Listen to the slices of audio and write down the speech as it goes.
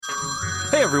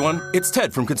Hey everyone, it's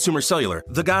Ted from Consumer Cellular,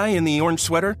 the guy in the orange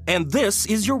sweater, and this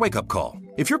is your wake-up call.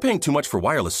 If you're paying too much for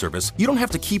wireless service, you don't have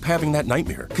to keep having that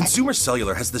nightmare. Consumer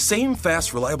Cellular has the same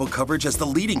fast, reliable coverage as the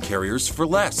leading carriers for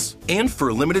less. And for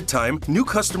a limited time, new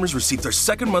customers receive their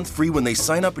second month free when they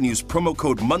sign up and use promo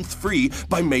code MONTHFREE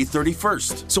by May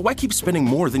 31st. So why keep spending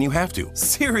more than you have to?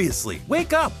 Seriously,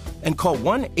 wake up and call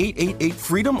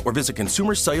 1-888-FREEDOM or visit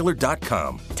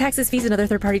consumercellular.com. Taxes, fees, and other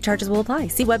third-party charges will apply.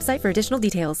 See website for additional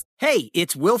details. Hey,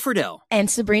 it's Will Friedle. And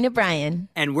Sabrina Bryan.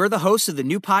 And we're the hosts of the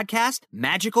new podcast,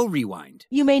 Magical Rewind.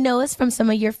 You may know us from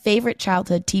some of your favorite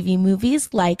childhood TV movies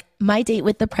like My Date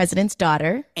with the President's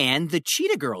Daughter and the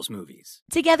Cheetah Girls movies.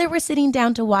 Together, we're sitting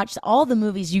down to watch all the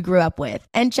movies you grew up with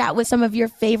and chat with some of your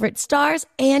favorite stars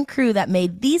and crew that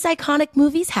made these iconic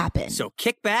movies happen. So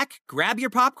kick back, grab your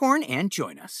popcorn, and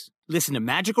join us. Listen to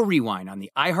Magical Rewind on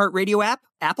the iHeartRadio app,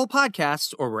 Apple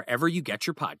Podcasts, or wherever you get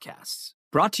your podcasts.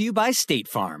 Brought to you by State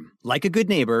Farm. Like a good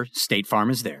neighbor, State Farm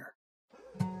is there.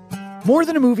 More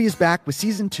Than a Movie is back with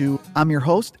Season 2. I'm your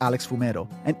host, Alex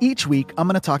Fumero, and each week I'm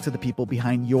going to talk to the people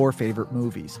behind your favorite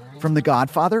movies. From The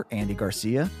Godfather, Andy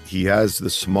Garcia. He has the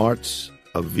smarts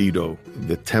of Vito,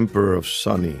 the temper of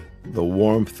Sonny, the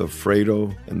warmth of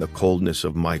Fredo, and the coldness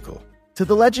of Michael. To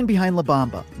the legend behind La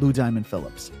Bamba, Lou Diamond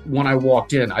Phillips. When I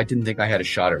walked in, I didn't think I had a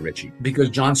shot at Richie because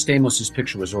John Stamos'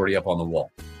 picture was already up on the wall.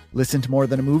 Listen to More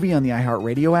Than a Movie on the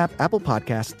iHeartRadio app, Apple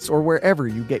Podcasts, or wherever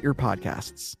you get your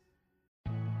podcasts.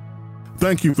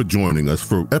 Thank you for joining us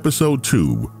for episode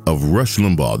 2 of Rush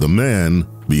Limbaugh, the man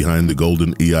behind the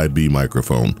golden EIB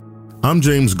microphone. I'm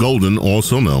James Golden,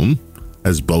 also known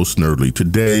as Bo Snerdley.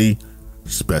 Today,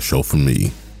 special for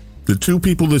me. The two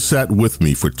people that sat with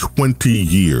me for 20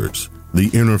 years, the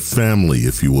inner family,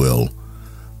 if you will,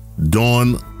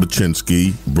 Dawn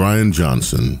Baczynski, Brian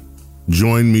Johnson,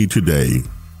 join me today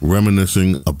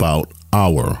reminiscing about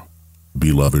our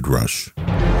beloved Rush.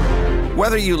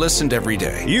 Whether you listened every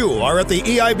day, you are at the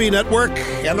EIB Network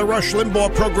and the Rush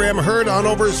Limbaugh program heard on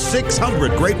over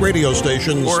 600 great radio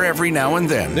stations, or every now and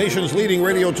then. Nation's leading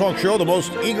radio talk show, the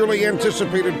most eagerly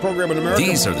anticipated program in America.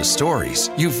 These are the stories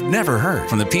you've never heard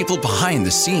from the people behind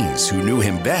the scenes who knew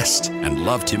him best and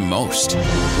loved him most.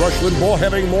 Rush Limbaugh,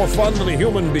 having more fun than a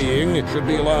human being should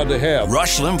be allowed to have.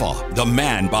 Rush Limbaugh, the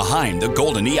man behind the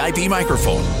golden EIB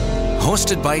microphone.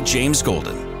 Hosted by James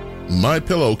Golden.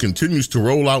 MyPillow continues to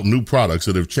roll out new products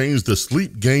that have changed the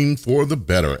sleep game for the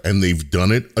better, and they've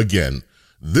done it again.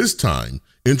 This time,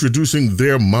 introducing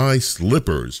their My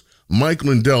Slippers. Mike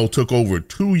Lindell took over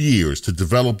 2 years to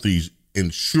develop these,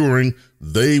 ensuring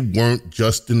they weren't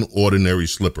just an ordinary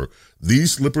slipper.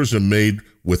 These slippers are made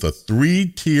with a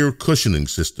 3-tier cushioning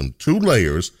system, 2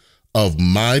 layers of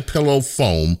MyPillow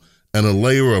foam and a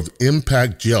layer of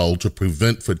impact gel to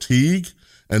prevent fatigue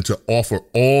and to offer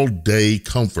all-day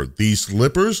comfort. These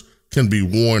slippers can be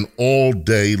worn all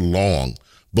day long,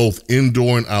 both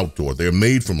indoor and outdoor. They're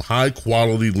made from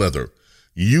high-quality leather.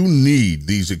 You need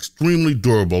these extremely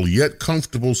durable yet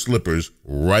comfortable slippers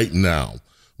right now.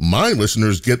 My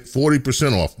listeners get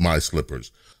 40% off My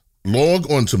Slippers.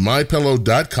 Log on to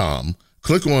MyPillow.com,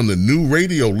 click on the new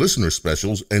radio listener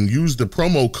specials, and use the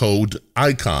promo code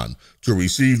ICON to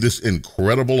receive this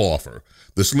incredible offer.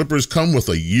 The slippers come with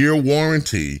a year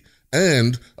warranty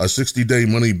and a 60-day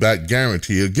money-back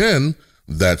guarantee. Again,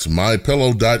 that's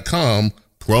MyPillow.com,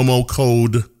 promo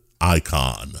code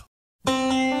ICON.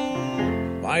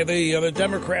 By the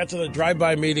Democrats at the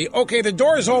drive-by meeting. Okay, the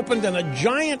doors opened and a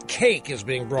giant cake is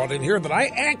being brought in here that I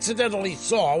accidentally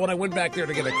saw when I went back there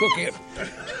to get a cookie.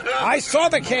 I saw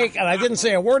the cake and I didn't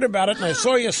say a word about it, and I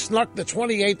saw you snuck the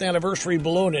 28th anniversary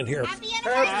balloon in here.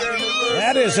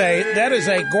 That is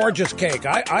a gorgeous cake.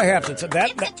 I have to say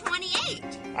that. 28.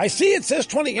 I see it says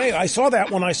 28. I saw that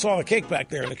when I saw the cake back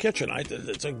there in the kitchen.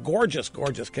 It's a gorgeous,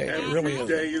 gorgeous cake. It really is.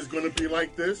 Every day is going to be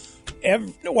like this?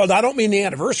 Well, I don't mean the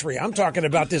anniversary. I'm talking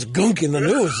about this gunk in the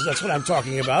news. That's what I'm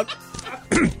talking about.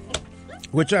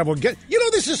 Which I will get. You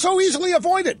know, this is so easily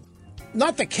avoided.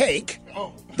 Not the cake.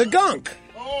 The gunk.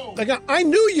 The gunk. I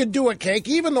knew you'd do a cake,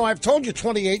 even though I've told you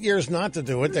 28 years not to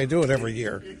do it. They do it every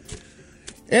year.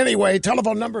 Anyway,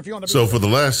 telephone number if you want to. So for the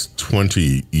last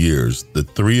 20 years, there are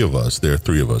 3 of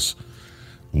us,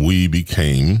 we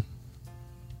became,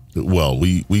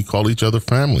 we call each other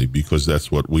family because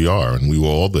that's what we are, and we were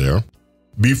all there.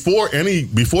 Before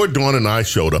Dawn and I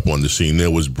showed up on the scene, there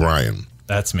was Brian.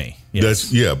 That's me.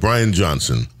 Yes. Brian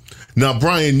Johnson. Now,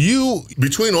 Brian, you,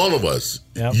 between all of us,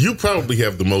 you probably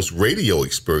have the most radio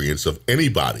experience of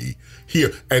anybody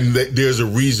here, and there's a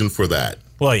reason for that.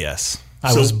 Well, yes.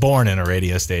 I was born in a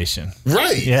radio station.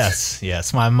 Right.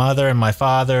 Yes. My mother and my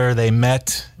father, they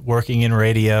met working in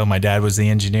radio. My dad was the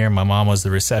engineer. My mom was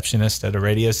the receptionist at a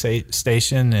radio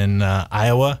station in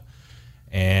Iowa.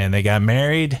 And they got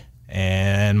married,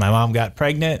 and my mom got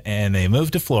pregnant, and they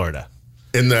moved to Florida.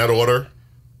 In that order?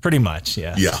 Pretty much,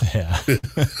 yeah. Yeah.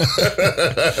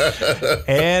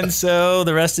 And so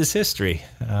the rest is history.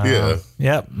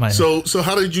 Yep. So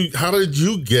how did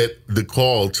you get the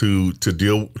call to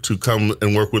come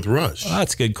and work with Rush? Well,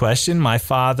 that's a good question. My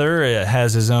father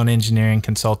has his own engineering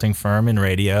consulting firm in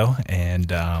radio,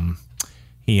 and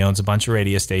he owns a bunch of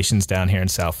radio stations down here in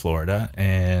South Florida.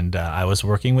 And I was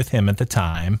working with him at the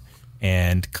time.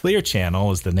 And Clear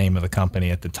Channel is the name of the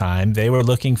company at the time. They were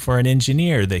looking for an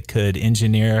engineer that could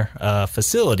engineer a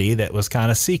facility that was kind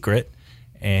of secret.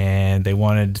 And they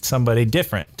wanted somebody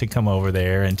different to come over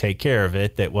there and take care of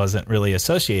it that wasn't really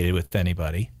associated with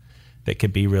anybody, that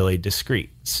could be really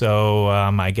discreet. So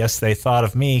I guess they thought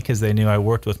of me because they knew I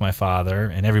worked with my father,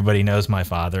 and everybody knows my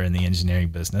father in the engineering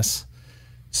business.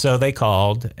 So they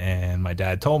called, and my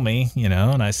dad told me,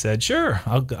 and I said, sure,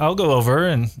 I'll go over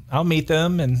and I'll meet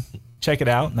them and check it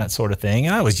out and that sort of thing.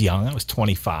 And I was young. I was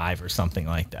 25 or something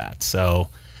like that. So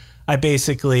I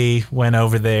basically went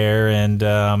over there and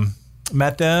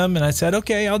met them, and I said,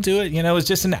 okay, I'll do it. It was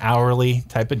just an hourly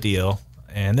type of deal.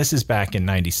 And this is back in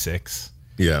 96.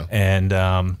 Yeah.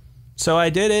 And so I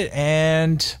did it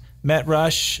and met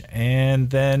Rush, and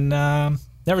then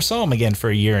never saw him again for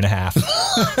a year and a half.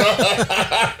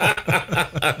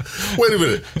 Wait a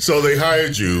minute. So they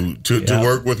hired you to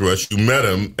work with Rush. You met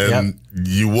him, and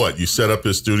you set up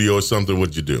his studio or something?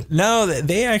 What'd you do? No,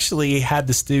 they actually had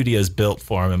the studios built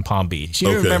for him in Palm Beach.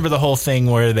 You remember the whole thing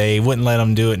where they wouldn't let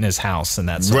him do it in his house and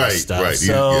that sort of stuff. Right.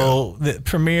 So the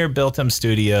Premier built him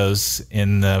studios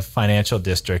in the financial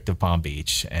district of Palm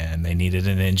Beach, and they needed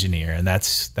an engineer, and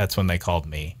that's when they called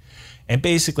me. And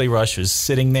basically, Rush was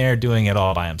sitting there doing it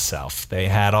all by himself. They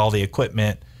had all the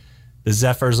equipment, the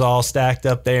Zephyrs all stacked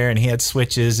up there, and he had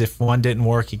switches. If one didn't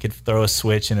work, he could throw a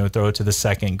switch, and it would throw it to the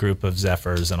second group of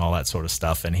Zephyrs and all that sort of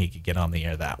stuff, and he could get on the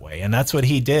air that way. And that's what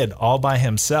he did all by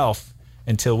himself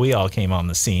until we all came on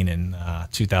the scene in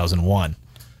 2001.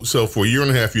 So for a year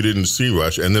and a half, you didn't see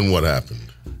Rush, and then what happened?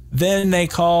 Then they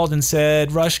called and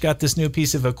said, Rush got this new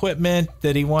piece of equipment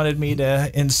that he wanted me to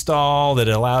install that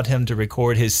allowed him to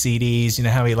record his CDs. You know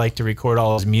how he liked to record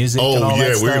all his music and all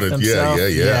that stuff himself?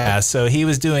 Yeah. So he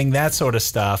was doing that sort of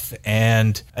stuff,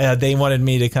 and they wanted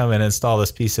me to come and install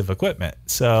this piece of equipment.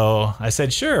 So I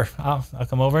said, sure, I'll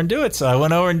come over and do it. So I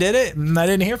went over and did it, and I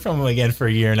didn't hear from him again for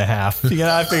a year and a half.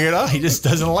 I figured, he just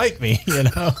doesn't like me,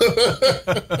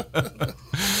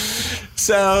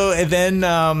 So and then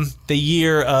the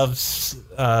year of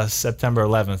September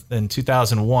 11th in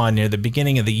 2001, near the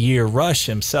beginning of the year, Rush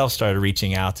himself started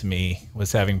reaching out to me,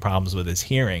 was having problems with his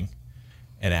hearing,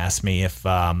 and asked me if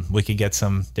we could get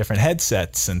some different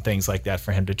headsets and things like that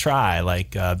for him to try,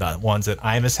 like the ones that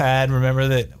Imus had, remember,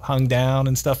 that hung down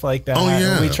and stuff like that? Oh,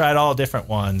 yeah. We tried all different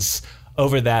ones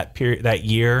over that period, that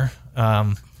year.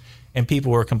 And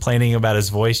people were complaining about his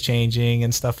voice changing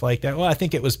and stuff like that. Well, I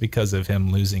think it was because of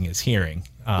him losing his hearing,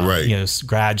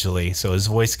 gradually. So his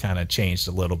voice kind of changed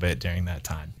a little bit during that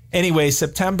time. Anyway,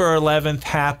 September 11th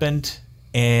happened,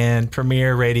 and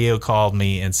Premier Radio called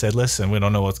me and said, listen, we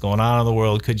don't know what's going on in the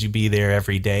world. Could you be there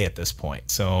every day at this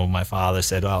point? So my father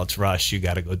said, well, it's Rush. You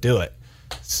got to go do it.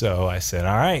 So I said,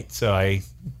 all right. So I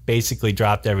basically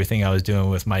dropped everything I was doing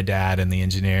with my dad and the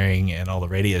engineering and all the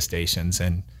radio stations,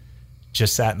 and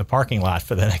just sat in the parking lot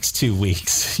for the next 2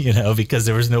 weeks, because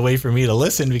there was no way for me to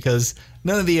listen because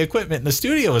none of the equipment in the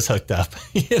studio was hooked up.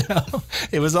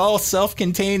 It was all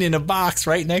self-contained in a box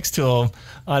right next to him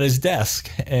on his desk.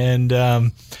 And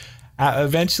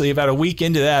eventually, about a week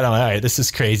into that, I'm like, all right, this is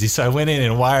crazy. So I went in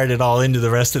and wired it all into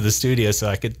the rest of the studio so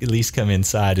I could at least come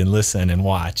inside and listen and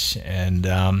watch. And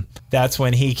that's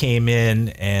when he came in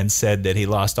and said that he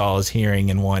lost all his hearing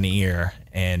in one ear,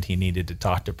 and he needed to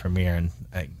talk to Premier and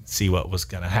see what was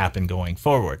going to happen going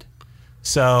forward.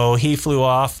 So he flew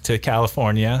off to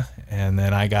California, and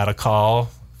then I got a call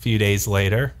a few days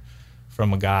later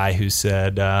from a guy who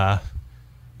said,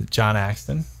 John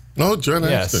Axton. Oh, John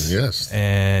Axton, yes.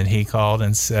 And he called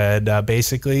and said,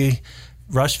 basically,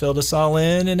 Rush filled us all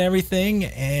in and everything,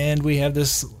 and we have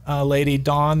this lady,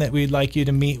 Dawn, that we'd like you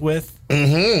to meet with.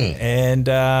 Mm-hmm.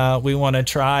 And we want to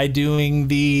try doing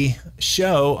the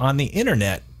show on the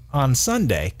internet on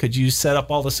Sunday. Could you set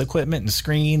up all this equipment and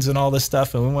screens and all this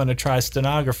stuff? And we want to try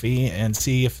stenography and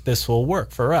see if this will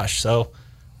work for Rush. So,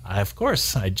 of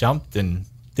course, I jumped and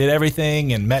did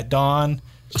everything and met Dawn.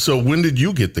 So when did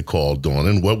you get the call, Dawn,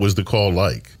 and what was the call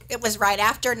like? It was right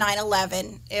after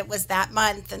 9/11. It was that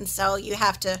month, and so you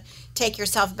have to take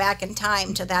yourself back in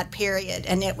time to that period.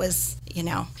 And it was,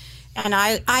 and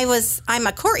I'm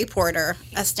a court reporter,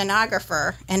 a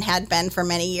stenographer, and had been for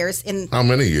many years. How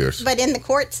many years? But in the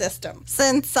court system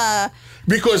since.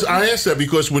 Because I asked that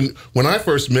because when I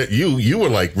first met you, you were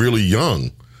like really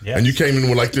young, and you came in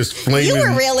with like this flaming. You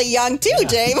were really young too,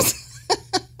 James.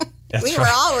 We were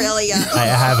all really young. I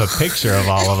have a picture of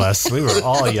all of us. We were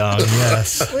all young,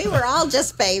 yes. We were all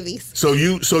just babies. So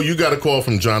you got a call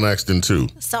from John Axton, too?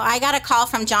 So I got a call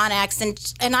from John Axton,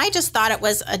 and I just thought it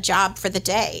was a job for the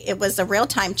day. It was a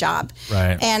real-time job.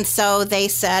 Right. And so they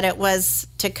said it was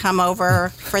to come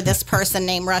over for this person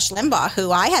named Rush Limbaugh, who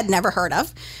I had never heard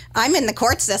of. I'm in the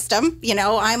court system,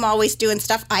 I'm always doing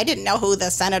stuff. I didn't know who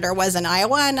the senator was in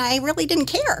Iowa, and I really didn't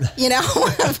care,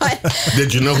 But,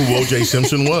 did you know who O.J.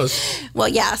 Simpson was? Well,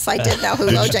 yes, I did know who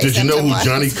O.J. Simpson was. Did you know who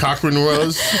Johnny Cochran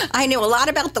was? I knew a lot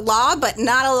about the law, but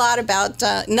not a lot about,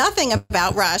 nothing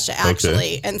about Rush,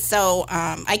 actually. Okay. And so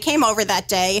I came over that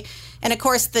day, and of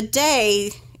course the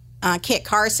day Kit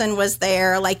Carson was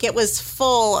there, like it was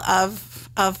full of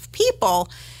people.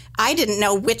 I didn't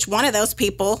know which one of those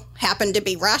people happened to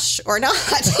be Rush or not.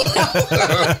 Who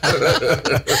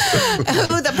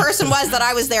the person was that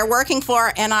I was there working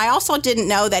for. And I also didn't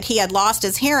know that he had lost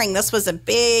his hearing. This was a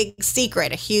big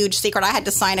secret, a huge secret. I had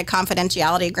to sign a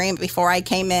confidentiality agreement before I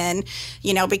came in,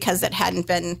 because it hadn't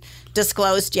been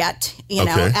disclosed yet.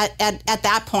 At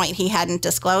that point, he hadn't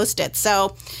disclosed it.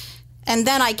 So... And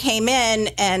then I came in,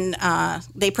 and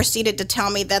they proceeded to tell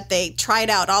me that they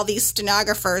tried out all these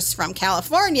stenographers from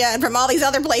California and from all these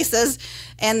other places,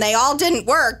 and they all didn't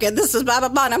work, and this is blah, blah,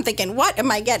 blah. And I'm thinking, what am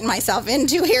I getting myself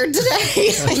into here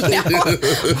today?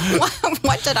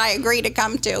 What did I agree to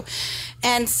come to?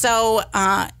 And so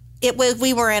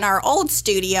we were in our old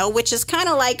studio, which is kind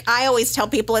of like, I always tell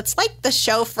people, it's like the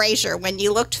show Frasier, when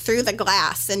you looked through the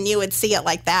glass and you would see it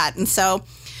like that. And so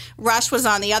Rush was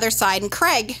on the other side, and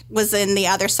Craig was in the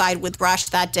other side with Rush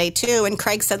that day too. And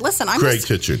Craig said, listen,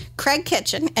 Craig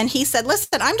Kitchen. And he said,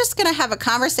 listen, I'm just going to have a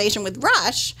conversation with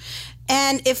Rush,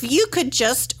 and if you could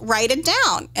just write it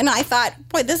down. And I thought,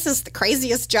 boy, this is the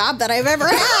craziest job that I've ever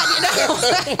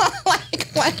had,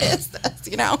 like, what is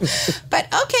this,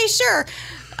 But okay, sure.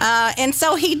 And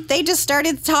so they just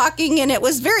started talking, and it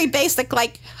was very basic,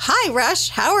 like, hi, Rush,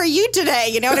 how are you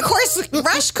today? And of course,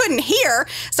 Rush couldn't hear,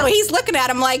 so he's looking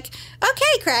at him like,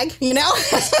 okay, Craig,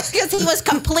 because he was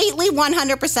completely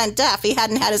 100% deaf. He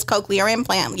hadn't had his cochlear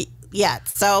implant yet.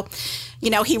 So,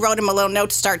 he wrote him a little note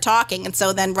to start talking, and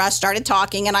so then Rush started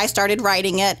talking, and I started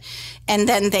writing it, and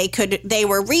then they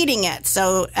were reading it.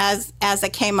 So as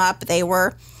it came up, they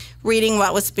were reading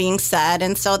what was being said.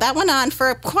 And so that went on for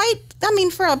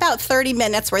about 30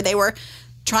 minutes, where they were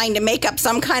trying to make up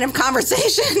some kind of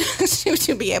conversation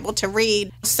to be able to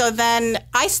read. So then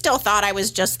I still thought I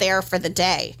was just there for the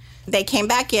day. They came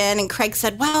back in, and Craig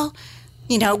said, well,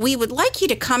 we would like you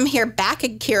to come back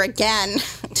here again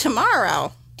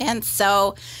tomorrow. And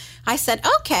so I said,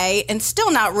 okay, and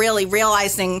still not really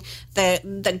realizing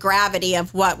the gravity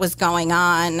of what was going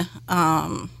on.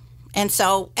 And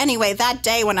so anyway, that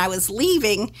day when I was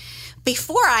leaving,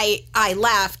 before I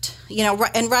left,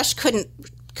 and Rush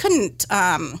couldn't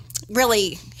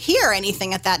really hear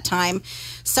anything at that time.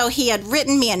 So he had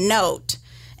written me a note,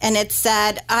 and it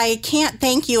said, I can't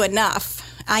thank you enough.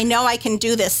 I know I can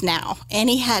do this now. And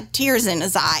he had tears in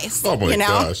his eyes. Oh, my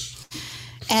gosh.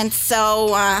 And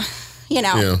so,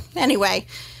 anyway,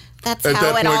 that's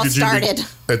how it all started.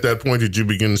 At that point, did you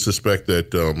begin to suspect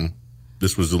that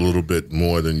this was a little bit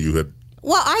more than you had?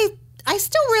 Well, I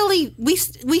still really, we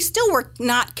still were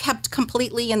not kept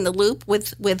completely in the loop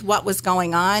with what was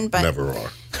going on, but never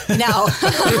are. No,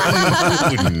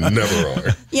 we never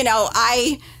are.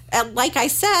 Like I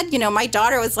said, my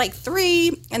daughter was like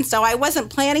 3, and so I wasn't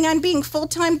planning on being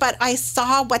full-time, but I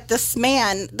saw what this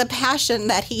man, the passion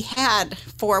that he had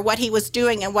for what he was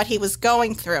doing and what he was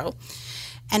going through,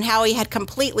 and how he had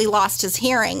completely lost his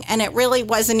hearing, and it really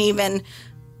wasn't even,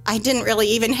 I didn't really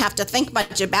even have to think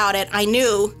much about it. I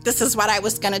knew this is what I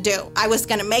was going to do. I was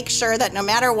going to make sure that no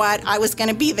matter what, I was going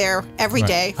to be there every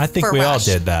day. I think for we Rush.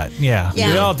 all did that. Yeah,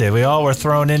 we all did. We all were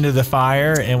thrown into the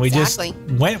fire, and we just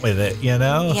went with it,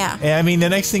 Yeah. And I mean, the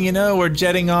next thing you know, we're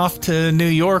jetting off to New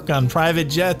York on private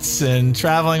jets and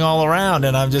traveling all around,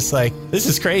 and I'm just like, this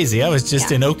is crazy. I was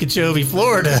just in Okeechobee,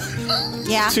 Florida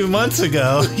 2 months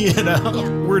ago,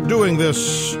 We're doing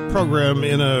this program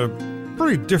in a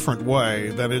pretty different way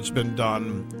than it's been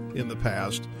done in the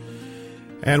past.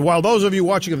 And while those of you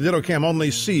watching the Ditto Cam only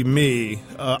see me,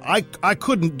 I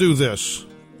couldn't do this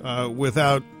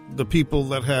without the people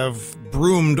that have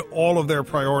broomed all of their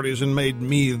priorities and made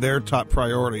me their top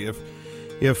priority.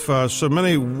 If so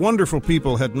many wonderful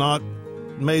people had not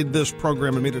made this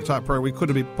program and made it top priority, we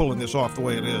couldn't be pulling this off the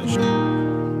way it is.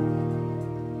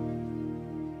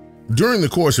 During the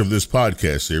course of this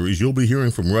podcast series, you'll be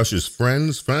hearing from Rush's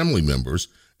friends, family members,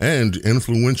 and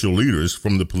influential leaders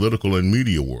from the political and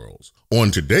media worlds.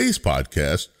 On today's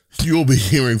podcast, you'll be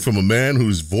hearing from a man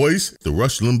whose voice the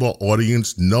Rush Limbaugh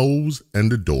audience knows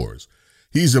and adores.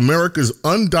 He's America's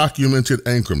undocumented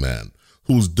anchorman,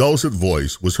 whose dulcet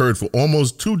voice was heard for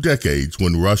almost 2 decades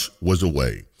when Rush was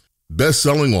away.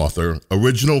 Best-selling author,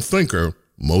 original thinker,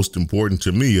 most important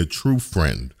to me, a true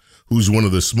friend, who's one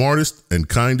of the smartest and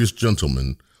kindest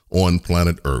gentlemen on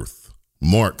planet Earth,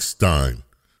 Mark Steyn.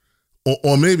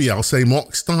 Or maybe I'll say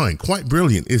Mark Steyn. Quite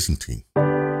brilliant, isn't he?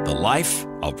 The Life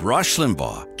of Rush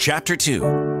Limbaugh, Chapter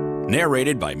 2,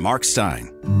 narrated by Mark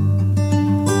Steyn.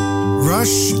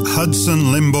 Rush Hudson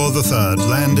Limbaugh III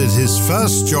landed his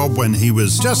first job when he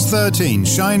was just 13,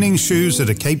 shining shoes at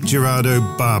a Cape Girardeau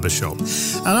barbershop.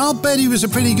 And I'll bet he was a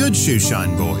pretty good shoe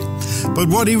shine boy. But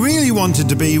what he really wanted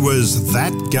to be was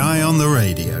that guy on the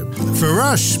radio. For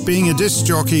Rush, being a disc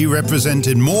jockey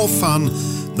represented more fun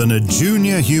than a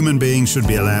junior human being should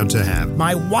be allowed to have.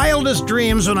 My wildest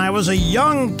dreams when I was a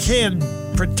young kid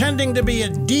pretending to be a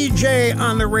DJ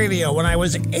on the radio when I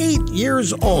was 8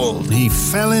 years old. He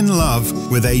fell in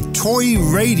love with a toy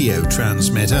radio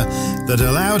transmitter that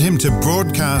allowed him to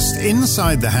broadcast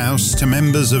inside the house to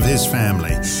members of his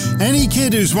family. Any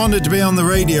kid who's wanted to be on the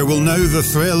radio will know the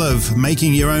thrill of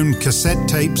making your own cassette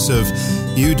tapes of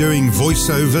you doing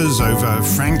voiceovers over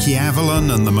Frankie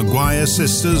Avalon and the Maguire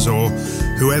sisters or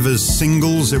whoever's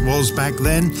singles it was back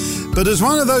then. But as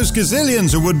one of those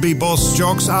gazillions of would-be boss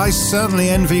jocks, I certainly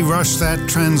envy Rush that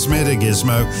transmitter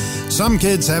gizmo. Some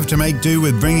kids have to make do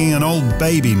with bringing an old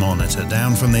baby monitor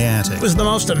down from the attic. It was the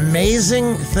most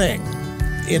amazing thing.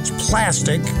 It's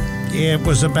plastic. It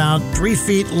was about 3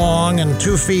 feet long and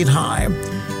 2 feet high.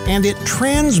 And it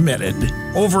transmitted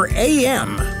over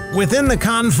AM within the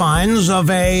confines of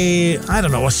a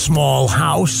small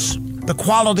house. The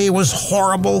quality was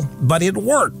horrible, but it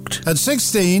worked. At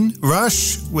 16,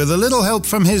 Rush, with a little help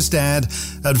from his dad,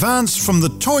 advanced from the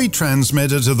toy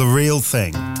transmitter to the real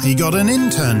thing. He got an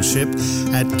internship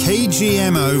at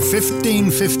KGMO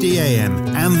 1550 AM,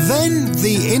 and then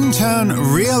the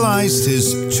intern realized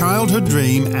his childhood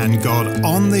dream and got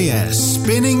on the air,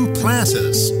 spinning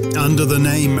platters under the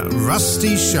name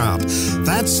Rusty Sharp.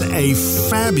 That's a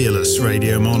fabulous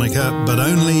radio moniker, but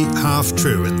only half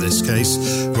true in this case.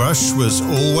 Rush was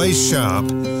always sharp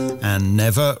and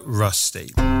never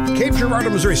rusty. Cape Girardeau,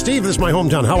 Missouri. Steve, this is my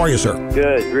hometown. How are you, sir?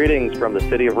 Good. Greetings from the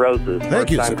city of Roses.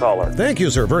 Thank you, sir. Caller. Thank you,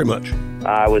 sir, very much.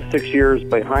 I was 6 years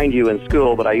behind you in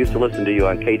school, but I used to listen to you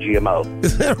on KGMO.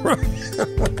 Is that right?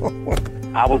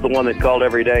 I was the one that called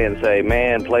every day and say,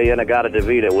 man, play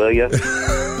In-A-Gadda-Da-Vida, will you?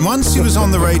 Once he was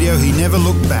on the radio, he never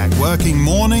looked back, working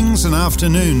mornings and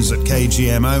afternoons at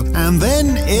KGMO, and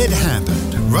then it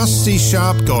happened. Rusty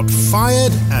Sharp got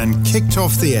fired and kicked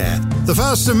off the air. The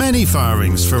first of many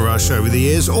firings for Rush over the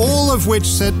years, all of which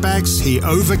setbacks he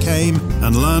overcame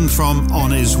and learned from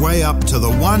on his way up to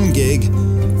the one gig,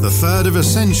 the third of a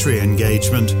century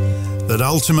engagement that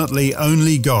ultimately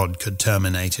only God could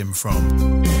terminate him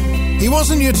from. He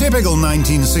wasn't your typical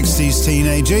 1960s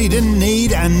teenager. He didn't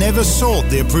need and never sought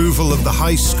the approval of the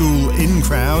high school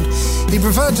in-crowd. He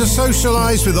preferred to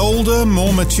socialize with older,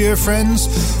 more mature friends,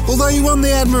 although he won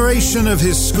the admiration of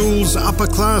his school's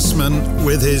upperclassmen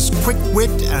with his quick wit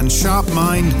and sharp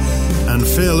mind and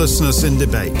fearlessness in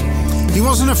debate. He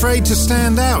wasn't afraid to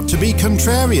stand out, to be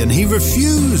contrarian. He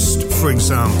refused, for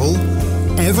example,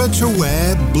 ever to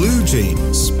wear blue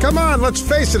jeans. Come on, let's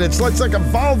face it. It's like a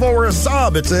Volvo or a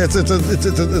Saab. It's a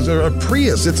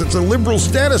Prius. It's a liberal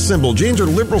status symbol. Jeans are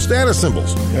liberal status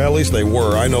symbols. Yeah, at least they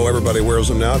were. I know everybody wears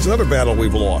them now. It's another battle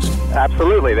we've lost.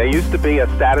 Absolutely. They used to be a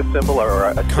status symbol or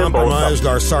a compromised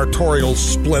our sartorial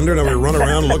splendor, and we run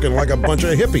around looking like a bunch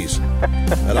of hippies.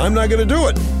 And I'm not going to do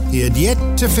it. He had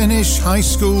yet to finish high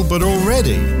school, but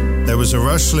already there was a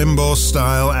Rush Limbaugh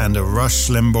style and a Rush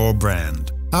Limbaugh brand.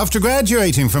 After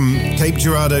graduating from Cape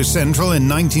Girardeau Central in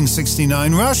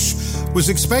 1969, Rush was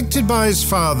expected by his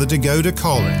father to go to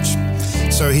college.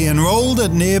 So he enrolled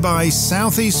at nearby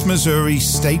Southeast Missouri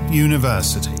State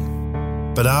University.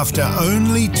 But after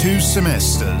only 2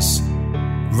 semesters,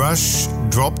 Rush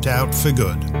dropped out for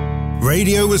good.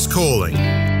 Radio was calling,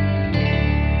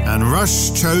 and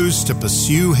Rush chose to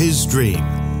pursue his dream,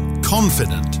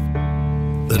 confident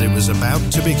that it was about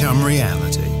to become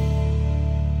reality.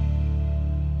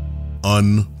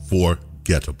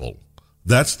 Unforgettable.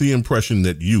 That's the impression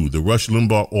that you, the Rush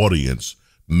Limbaugh audience,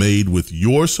 made with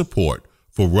your support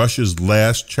for Rush's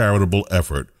last charitable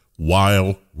effort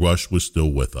while Rush was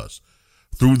still with us.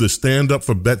 Through the Stand Up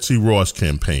for Betsy Ross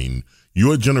campaign,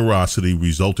 your generosity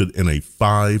resulted in a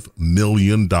 $5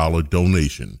 million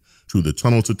donation to the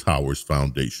Tunnel to Towers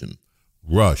Foundation.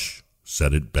 Rush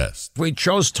said it best. We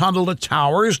chose Tunnel to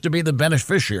Towers to be the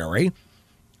beneficiary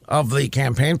of the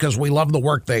campaign because we love the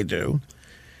work they do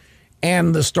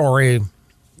and the story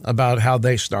about how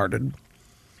they started.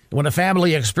 When a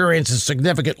family experiences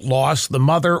significant loss, the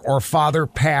mother or father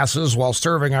passes while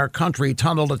serving our country,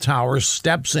 Tunnel to Towers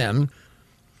steps in,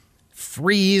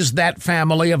 frees that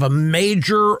family of a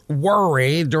major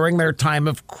worry during their time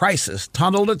of crisis.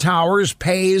 Tunnel to Towers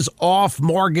pays off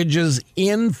mortgages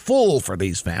in full for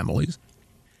these families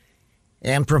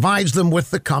and provides them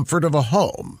with the comfort of a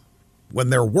home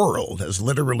when their world has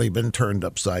literally been turned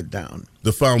upside down.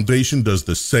 The foundation does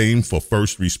the same for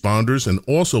first responders and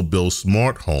also builds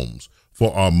smart homes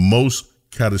for our most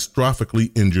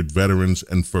catastrophically injured veterans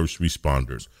and first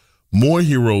responders. More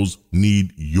heroes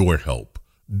need your help.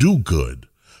 Do good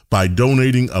by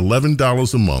donating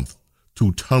 $11 a month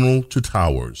to Tunnel to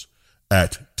Towers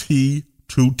at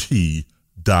T2T.org.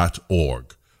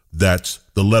 That's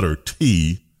the letter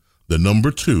T, the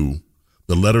number 2,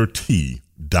 the letter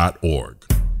T.org.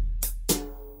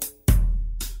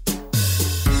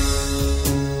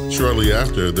 Shortly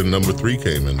after, the number 3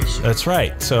 came in. That's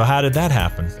right. So how did that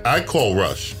happen? I called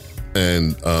Rush.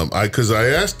 And because I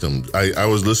asked him, I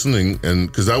was listening, and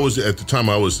because I was at the time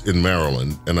I was in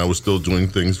Maryland, and I was still doing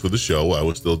things for the show. I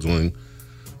was still doing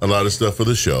a lot of stuff for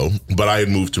the show, but I had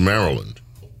moved to Maryland.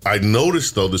 I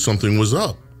noticed though that something was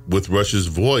up with Rush's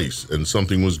voice, and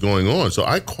something was going on. So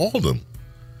I called him.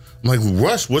 I'm like,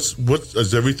 Rush, what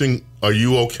is everything? Are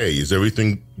you okay? Is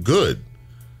everything good?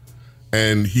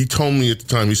 And he told me at the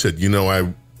time. He said,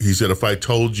 he said, if I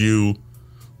told you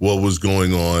what was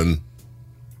going on,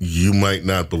 you might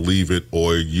not believe it,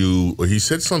 or he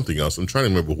said something else. I'm trying to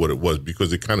remember what it was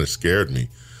because it kind of scared me.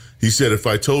 He said, if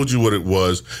I told you what it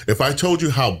was, if I told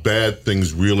you how bad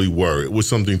things really were, it was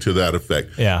something to that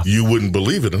effect. Yeah. You wouldn't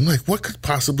believe it. I'm like, what could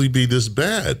possibly be this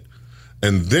bad?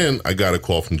 And then I got a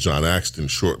call from John Axton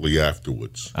shortly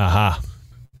afterwards.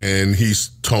 And he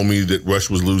told me that Rush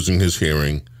was losing his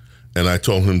hearing, and I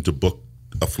told him to book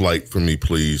a flight for me,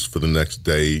 please, for the next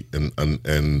day. And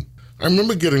I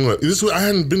remember getting I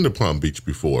hadn't been to Palm Beach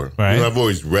before. Right. I've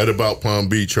always read about Palm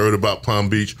Beach, heard about Palm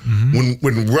Beach. Mm-hmm.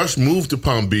 When Rush moved to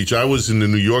Palm Beach, I was in the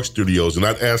New York studios, and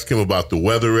I'd ask him about the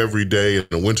weather every day. In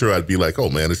the winter, I'd be like,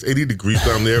 "Oh man, it's 80 degrees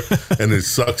down there, and it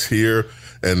sucks here,"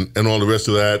 and all the rest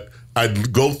of that.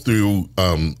 I'd go through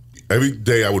every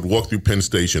day. I would walk through Penn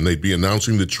Station. They'd be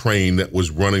announcing the train that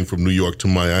was running from New York to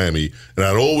Miami, and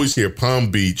I'd always hear Palm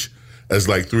Beach as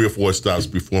like 3 or 4 stops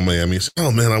before Miami. I said,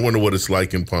 oh man, I wonder what it's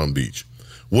like in Palm Beach.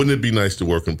 Wouldn't it be nice to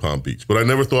work in Palm Beach? But I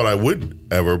never thought I would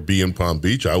ever be in Palm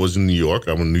Beach. I was in New York.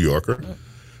 I'm a New Yorker.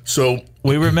 So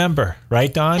we remember,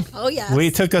 right, Dawn? Oh, yeah.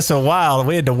 We took us a while.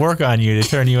 We had to work on you to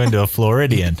turn you into a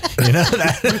Floridian. You know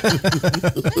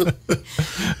that?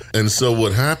 And so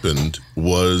what happened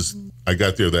was I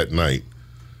got there that night.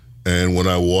 And when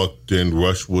I walked in,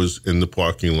 Rush was in the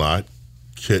parking lot.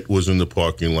 Kit was in the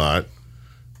parking lot.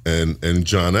 And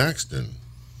John Axton.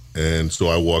 And so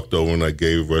I walked over and I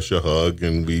gave Rush a hug,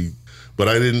 but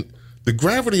I didn't, the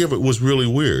gravity of it was really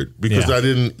weird because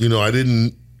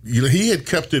he had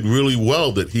kept it really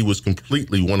well that he was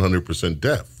completely 100%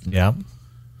 deaf. Yeah.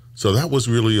 So that was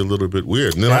really a little bit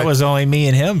weird. And that was only me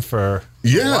and him for a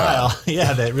while.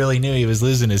 Yeah, that really knew he was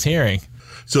losing his hearing.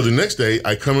 So the next day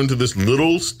I come into this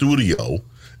little studio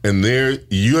and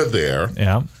you're there.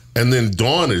 Yeah. And then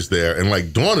Dawn is there,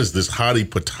 and Dawn is this hottie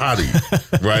patati,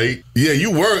 right? Yeah, you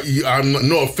were.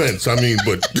 No offense,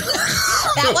 but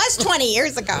that was 20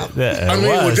 years ago.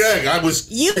 I was.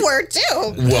 You were too.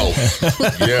 Well,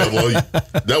 yeah,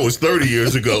 that was 30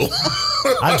 years ago.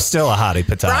 I'm still a hottie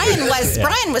patati.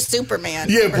 Brian was Superman.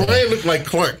 Yeah, Brian looked like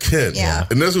Clark Kent. Yeah,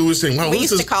 and that's what we were saying. Wow, we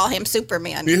used to call him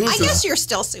Superman. Yeah, I guess you're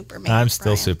still Superman. I'm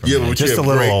still Superman. Yeah, but just a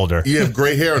little older. You have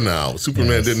gray hair now.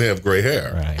 Superman didn't have gray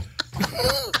hair. Right.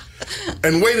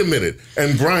 And wait a minute.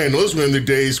 And Brian, those were in the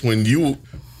days when you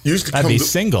used to come. I'd be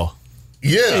single.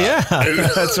 Yeah. Yeah,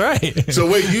 that's right.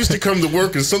 So you used to come to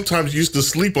work and sometimes you used to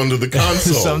sleep under the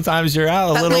console. Sometimes you're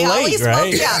out a little late, always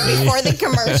right? Yeah, before the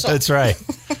commercial. That's right.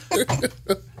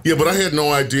 Yeah, but I had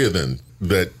no idea then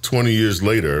that 20 years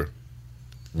later,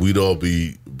 we'd all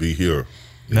be here.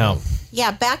 No.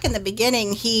 Yeah, back in the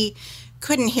beginning, he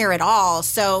couldn't hear at all.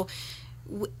 So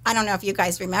I don't know if you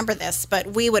guys remember this, but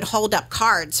we would hold up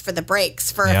cards for the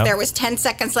breaks for if there was 10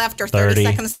 seconds left or 30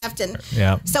 seconds left. And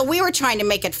so we were trying to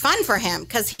make it fun for him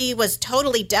because he was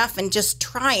totally deaf and just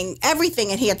trying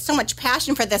everything. And he had so much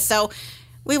passion for this. So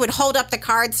we would hold up the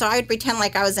cards. So I would pretend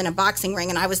like I was in a boxing ring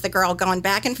and I was the girl going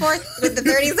back and forth with the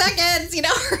 30 seconds,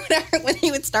 or whatever, when he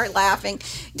would start laughing.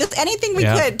 Just anything we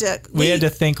could. We had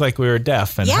to think like we were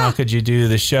deaf. And how could you do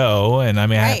the show? And I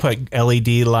mean, I put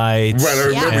LED lights. Right. I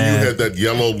remember you had that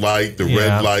yellow light, the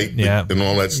red light, and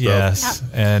all that stuff. Yes.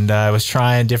 And I was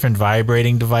trying different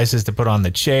vibrating devices to put on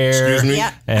the chair. Excuse me?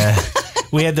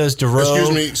 We had those Duro.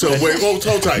 Excuse me. So wait, hold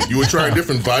tight. You were trying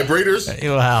different vibrators?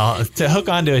 Well, to hook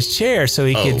onto his chair so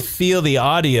he could feel the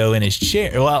audio in his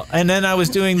chair. Well, and then I was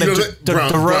doing the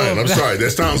Brian, I'm sorry.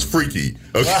 That sounds freaky.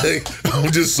 Okay, I'm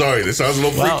just sorry. That sounds a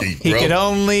little freaky. He could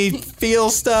only feel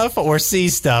stuff or see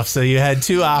stuff, so you had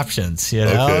two options.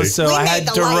 Okay. So I had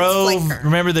Duro.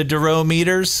 Remember the Duro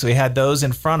meters? We had those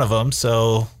in front of them.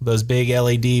 So those big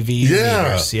LED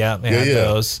meters. Yeah, we had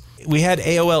those. We had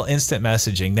AOL Instant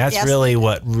Messaging. That's really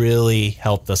what really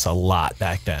helped us a lot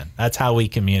back then. That's how we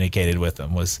communicated with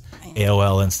them, was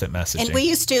AOL Instant Messaging. And we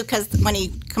used to, because when he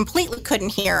completely couldn't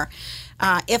hear,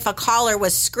 if a caller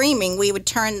was screaming, we would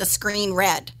turn the screen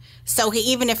red. So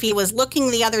even if he was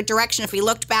looking the other direction, if he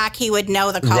looked back, he would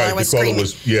know the caller was screaming.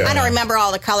 I don't remember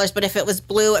all the colors, but if it was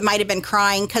blue, it might have been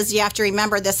crying, because you have to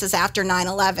remember this is after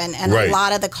 9/11, and a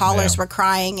lot of the callers were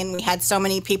crying, and we had so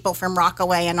many people from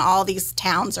Rockaway and all these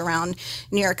towns around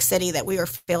New York City that we were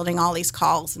fielding all these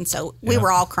calls, and so we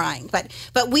were all crying. But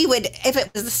we would, if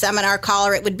it was a seminar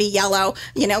caller, it would be yellow.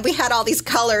 We had all these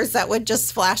colors that would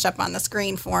just flash up on the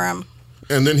screen for him.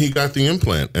 And then he got the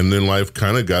implant, and then life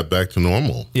kind of got back to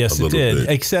normal. Yes, it did. Bit.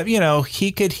 Except,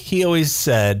 he always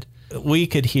said we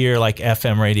could hear like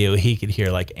FM radio, he could hear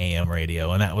like AM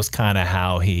radio, and that was kind of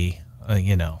how he,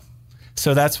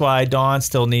 So that's why Dawn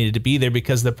still needed to be there,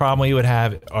 because the problem we would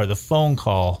have are the phone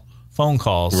calls,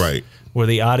 where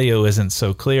the audio isn't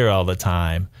so clear all the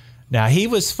time. Now, he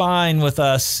was fine with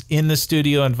us in the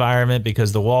studio environment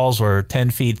because the walls were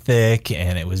 10 feet thick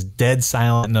and it was dead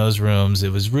silent in those rooms.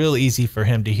 It was real easy for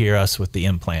him to hear us with the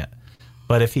implant.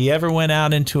 But if he ever went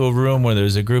out into a room where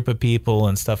there's a group of people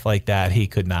and stuff like that, he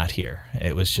could not hear.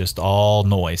 It was just all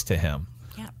noise to him.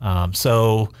 Yeah.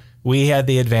 So we had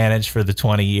the advantage for the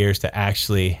 20 years to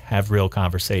actually have real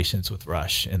conversations with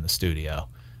Rush in the studio.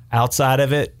 Outside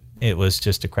of it, it was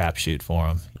just a crapshoot for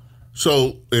him.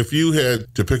 So if you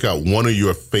had to pick out one of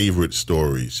your favorite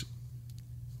stories,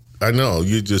 I know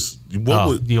you just... do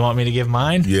you want me to give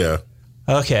mine? Yeah.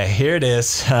 Okay, here it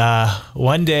is.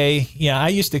 One day, I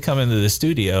used to come into the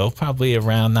studio probably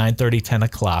around 9:30, 10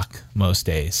 o'clock most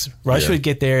days. Rush would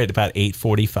get there at about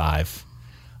 8:45.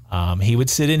 He would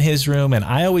sit in his room, and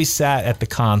I always sat at the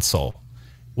console,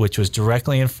 which was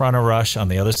directly in front of Rush on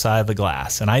the other side of the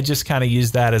glass. And I just kind of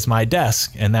used that as my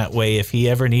desk. And that way, if he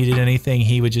ever needed anything,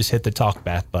 he would just hit the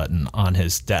talkback button on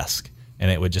his desk, and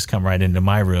it would just come right into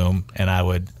my room, and I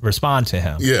would respond to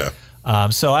him. Yeah.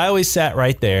 So I always sat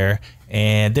right there,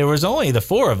 and there was only the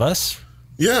four of us.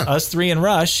 Yeah. Us three and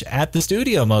Rush at the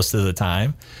studio most of the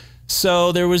time.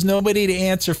 So there was nobody to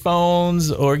answer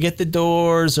phones or get the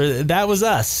doors, or that was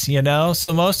us,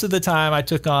 So most of the time I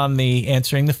took on the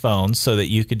answering the phones so that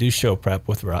you could do show prep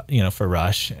with, for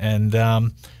Rush. And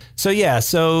so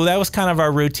that was kind of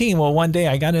our routine. Well, one day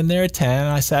I got in there at 10,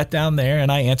 I sat down there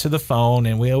and I answered the phone,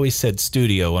 and we always said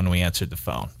studio when we answered the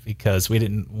phone because we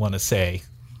didn't want to say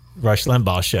Rush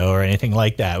Limbaugh show or anything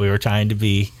like that. We were trying to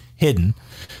be hidden.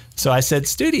 So I said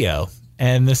studio,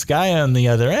 and this guy on the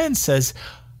other end says,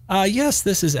 yes,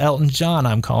 this is Elton John.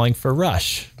 I'm calling for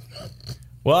Rush.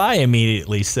 Well, I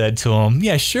immediately said to him,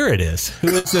 yeah, sure it is. Who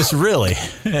is this really?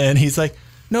 And he's like,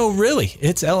 no, really,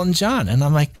 it's Elton John. And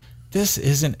I'm like, this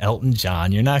isn't Elton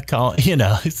John. You're not calling, you're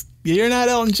not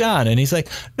Elton John. And he's like,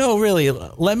 no, really,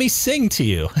 let me sing to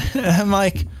you. And I'm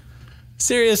like,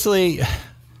 seriously?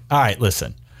 All right,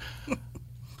 listen.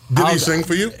 Did he sing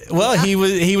for you? Well,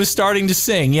 he was starting to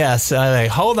sing. Yes. I'm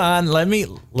like, hold on, let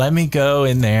me go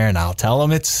in there and I'll tell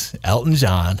him it's Elton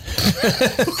John.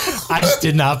 I just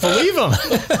did not believe him.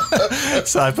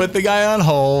 So I put the guy on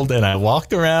hold and I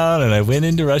walked around and I went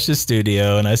into Rush's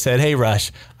studio and I said, hey,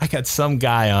 Rush, I got some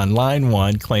guy on line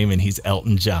 1 claiming he's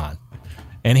Elton John.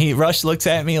 And Rush looks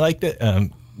at me like the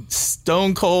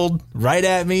stone cold right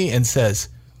at me and says,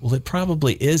 well, it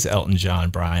probably is Elton John,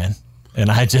 Brian. And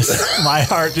my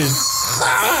heart just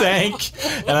sank,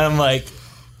 and I'm like,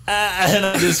 and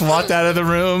I just walked out of the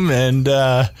room, and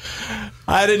I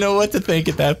I didn't know what to think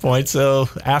at that point. So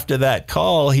after that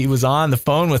call, he was on the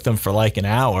phone with them for like an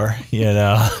hour, and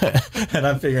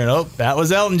I'm figuring, that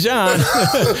was Elton John.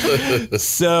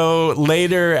 So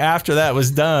later, after that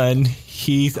was done,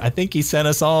 I think he sent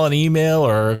us all an email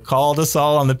or called us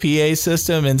all on the PA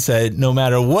system and said, no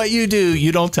matter what you do,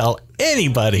 you don't tell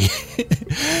anybody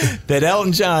that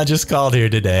Elton John just called here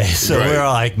today. So we're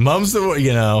all like, mum's the word,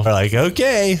 we're like,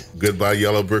 okay. Goodbye,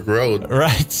 Yellow Brick Road.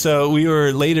 Right. So we were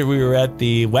at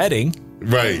the wedding.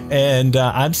 Right. And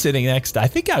I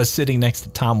think I was sitting next to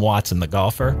Tom Watson, the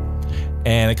golfer,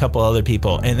 and a couple other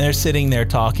people. And they're sitting there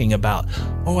talking about,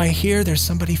 I hear there's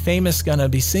somebody famous going to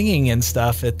be singing and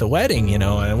stuff at the wedding,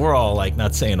 and we're all like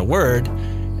not saying a word.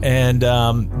 And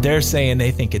they're saying they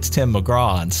think it's Tim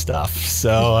McGraw and stuff.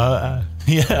 So,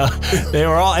 they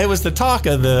were all, it was the talk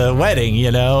of the wedding,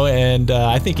 and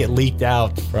I think it leaked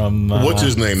out from... what's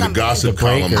his name? The gossip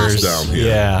columnist down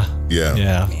here.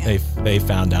 Yeah. They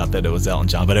found out that it was Elton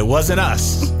John, but it wasn't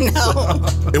us. No.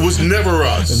 It was never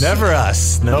us. Never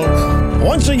us. Nope.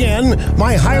 Once again,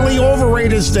 my highly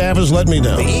overrated staff has let me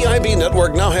down. The EIB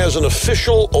network now has an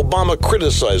official Obama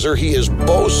criticizer. He is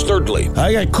Bo Sturdley.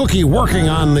 I got Cookie working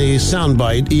on the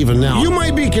soundbite even now. You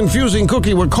might be confusing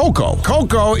Cookie with Coco.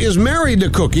 Coco is married to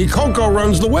Cookie. Coco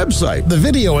runs the website. The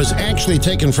video is actually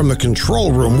taken from the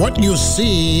control room. What you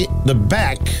see, the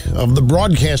back of the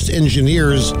broadcast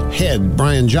engineer's head,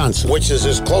 Brian Johnson. Which is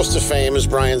as close to fame as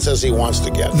Brian says he wants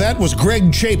to get. That was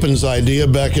Greg Chapin's idea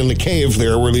back in the cave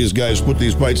there where these guys put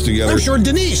these bites together. I'm sure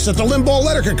Denise at the Limbaugh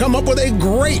Letter could come up with a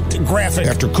great graphic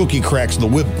after Cookie cracks the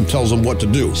whip and tells him what to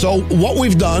do. So what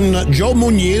we've done, Joe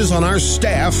Muniz on our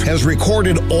staff has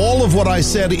recorded all of what I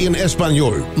said in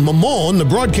Espanol. Mamon, the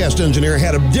broadcast engineer,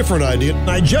 had a different idea.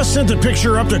 I just sent a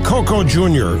picture up to Coco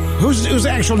Jr., whose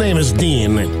actual name is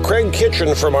Dean. Craig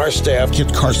Kitchen from our staff.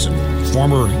 Kit Carson,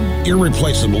 former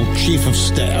irreplaceable chief of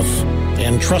staff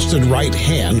and trusted right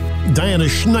hand. Diana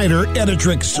Schneider,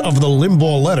 editrix of the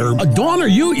Limbaugh Letter. Dawn, are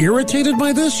you irritated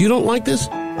by this? You don't like this?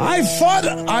 I thought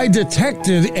I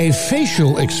detected a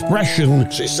facial expression.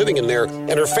 She's sitting in there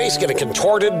and her face getting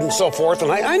contorted and so forth,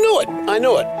 and I knew it.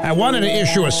 I wanted to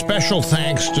issue a special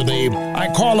thanks to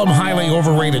I call them highly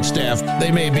overrated staff.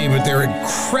 They may be, but they're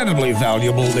incredibly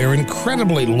valuable. They're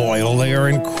incredibly loyal. They are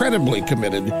incredibly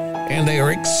committed. And they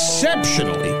are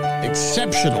exceptionally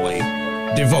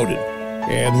devoted.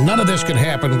 And none of this could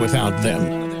happen without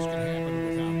them.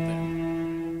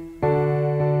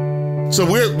 So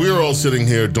we're all sitting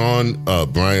here, Dawn,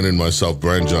 Brian and myself,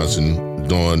 Brian Johnson,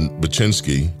 Dawn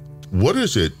Baczynski. What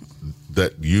is it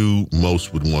that you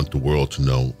most would want the world to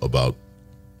know about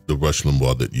the Rush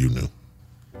Limbaugh that you knew?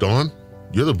 Dawn,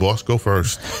 you're the boss. Go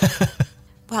first.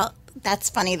 Well, that's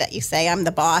funny that you say I'm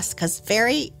the boss, because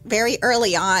very, very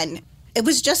early on, it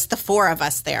was just the four of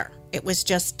us there. It was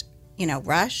just,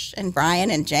 Rush and Brian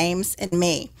and James and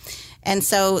me. And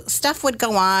so stuff would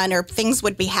go on or things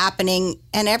would be happening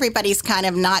and everybody's kind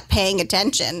of not paying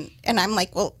attention. And I'm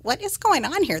like, well, what is going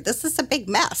on here? This is a big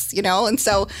mess, And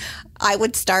so I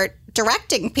would start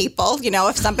directing people,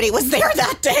 if somebody was there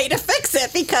that day to fix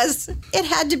it, because it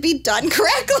had to be done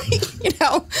correctly,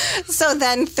 So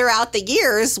then throughout the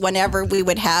years, whenever we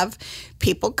would have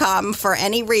people come for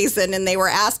any reason and they were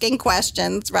asking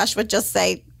questions, Rush would just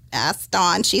say, ask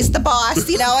Dawn, she's the boss,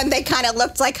 and they kind of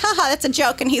looked like, haha, that's a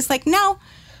joke. And he's like, no,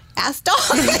 ask Dawn.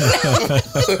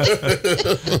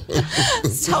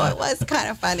 So it was kind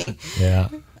of funny. Yeah.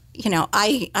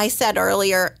 I said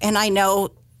earlier, and I know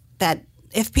that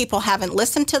if people haven't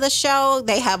listened to the show,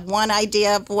 they have one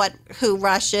idea of who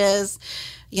Rush is.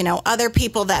 Other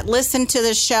people that listen to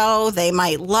the show, they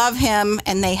might love him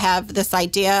and they have this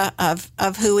idea of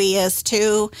who he is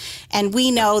too. And we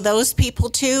know those people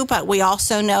too, but we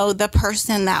also know the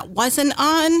person that wasn't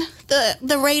on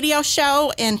the radio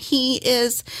show. And he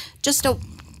is just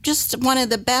one of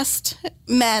the best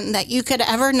men that you could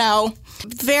ever know.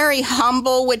 Very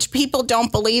humble, which people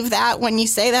don't believe that when you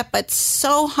say that, but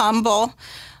so humble.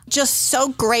 Just so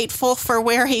grateful for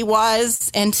where he was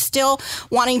and still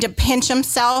wanting to pinch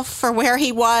himself for where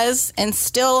he was and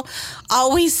still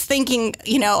always thinking,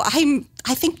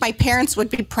 I think my parents would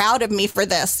be proud of me for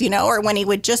this, or when he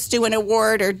would just do an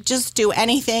award or just do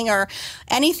anything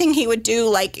he would do,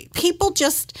 like people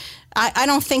just... I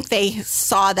don't think they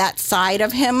saw that side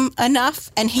of him enough,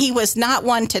 and he was not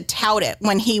one to tout it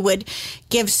when he would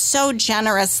give so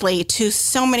generously to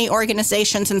so many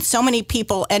organizations and so many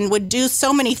people and would do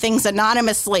so many things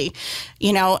anonymously,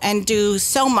 and do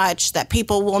so much that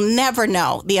people will never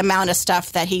know the amount of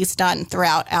stuff that he's done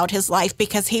throughout his life,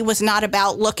 because he was not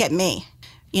about, look at me.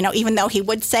 even though he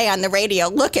would say on the radio,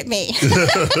 "Look at me,"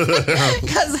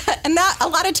 and that a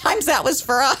lot of times that was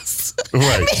for us,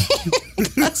 right?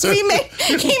 Because he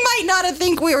might not have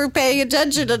think we were paying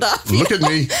attention enough. Look at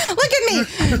me. Look at me.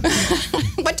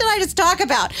 What did I just talk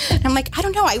about? And I'm like, I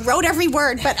don't know. I wrote every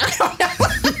word, but I don't know.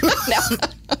 No.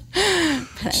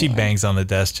 She bangs on the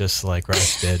desk just like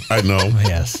Rush did. I know.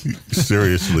 Yes.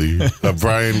 Seriously,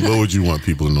 Brian, what would you want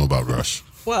people to know about Rush?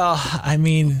 Well, I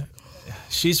mean,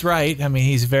 she's right. I mean,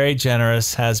 he's very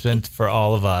generous, has been for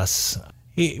all of us.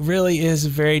 He really is a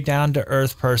very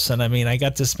down-to-earth person. I mean, I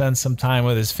got to spend some time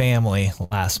with his family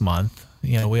last month.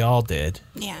 We all did.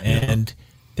 Yeah. And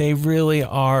they really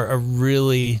are a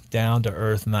really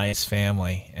down-to-earth, nice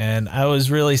family. And I was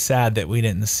really sad that we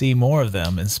didn't see more of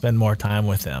them and spend more time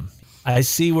with them. I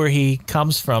see where he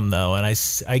comes from, though, and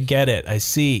I get it. I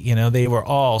see, they were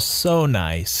all so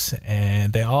nice,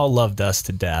 and they all loved us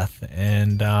to death.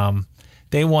 And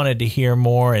they wanted to hear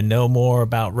more and know more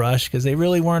about Rush because they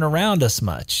really weren't around us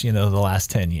much, the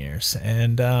last 10 years.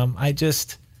 And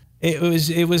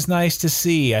it was nice to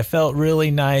see. I felt really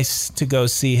nice to go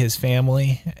see his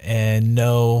family and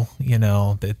know,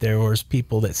 that there was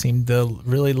people that seemed to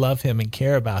really love him and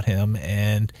care about him,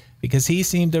 and because he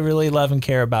seemed to really love and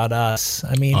care about us.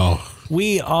 I mean,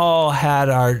 we all had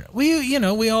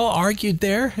we all argued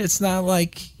there. It's not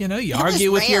like, you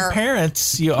argue with your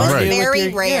parents. You argue very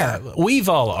with your, rare. Yeah, we've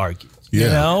all argued,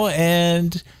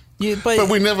 and but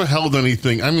we never held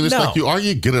anything. I mean, it's like you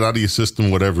argue, get it out of your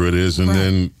system, whatever it is. And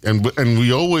then, and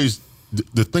we always,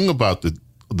 the thing about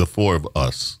the four of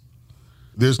us,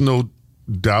 there's no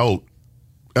doubt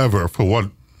ever for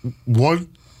one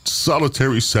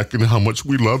solitary second how much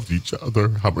we loved each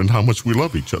other and how much we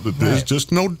love each other. There's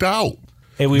just no doubt.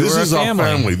 Hey, this is our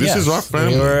family. This is our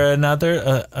family. We were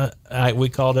another, we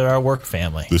called it our work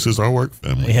family. This is our work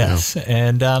family. Yes. Yeah.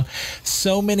 And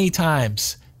so many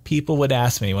times people would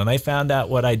ask me, when they found out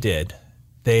what I did,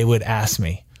 they would ask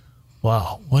me,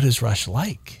 well, what is Rush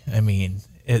like? I mean,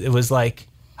 it was like,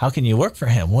 how can you work for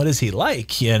him? What is he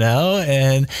like,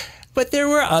 But there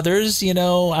were others,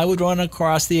 I would run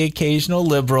across the occasional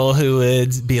liberal who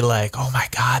would be like, oh my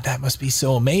God, that must be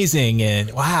so amazing.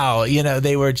 And wow,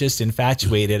 they were just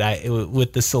infatuated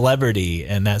with the celebrity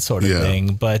and that sort of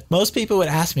thing. But most people would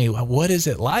ask me, well, what is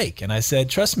it like? And I said,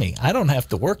 trust me, I don't have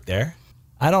to work there.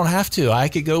 I don't have to. I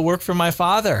could go work for my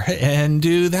father and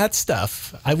do that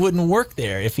stuff. I wouldn't work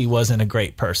there if he wasn't a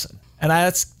great person. And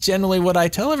that's generally what I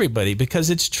tell everybody because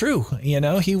it's true.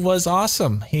 He was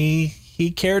awesome. He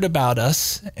cared about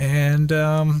us, and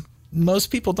most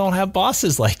people don't have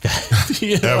bosses like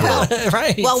that.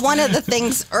 Right. Well, one of the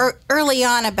things early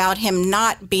on about him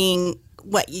not being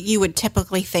what you would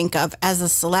typically think of as a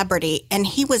celebrity, and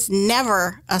he was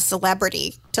never a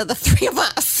celebrity to the three of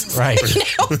us. Right.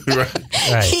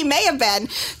 Right. He may have been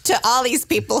to all these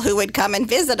people who would come and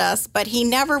visit us, but he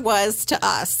never was to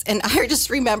us. And I just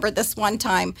remember this one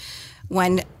time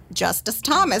when Justice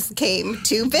Thomas came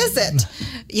to visit,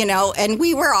 and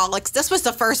we were all, this was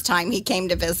the first time he came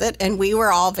to visit, and we were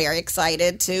all very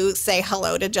excited to say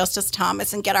hello to Justice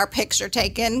Thomas and get our picture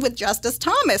taken with Justice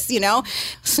Thomas,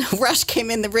 So Rush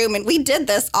came in the room, and we did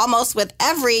this almost with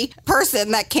every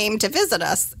person that came to visit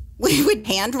us. We would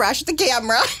hand Rush the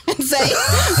camera and say,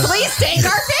 please take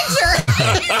our picture.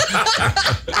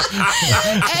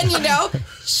 And,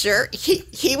 sure,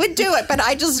 he would do it. But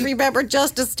I just remember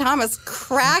Justice Thomas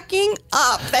cracking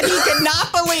up that he could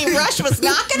not believe Rush was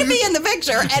not going to be in the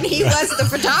picture. And he was the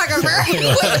photographer.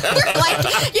 We're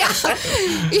like, yeah,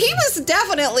 he was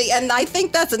definitely, and I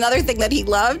think that's another thing that he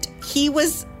loved. He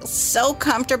was so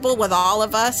comfortable with all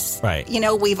of us. Right.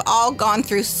 We've all gone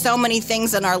through so many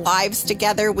things in our lives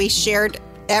together. We shared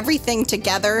everything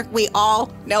together. We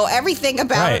all know everything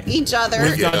about each other.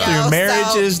 We've gone through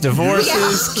marriages,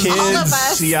 divorces, kids. All of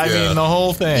us. I mean, the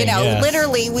whole thing.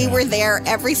 Literally, we were there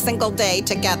every single day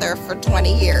together for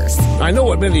 20 years. I know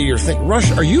what many of you think.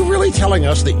 Rush, are you really telling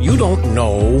us that you don't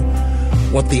know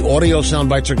what the audio sound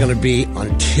bites are going to be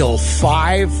until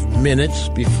 5 minutes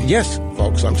before? Yes,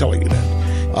 folks, I'm telling you that.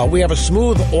 We have a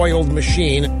smooth oiled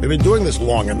machine. They've been doing this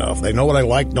long enough. They know what I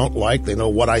like, don't like. They know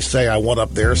what I say I want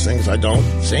up there, things I don't.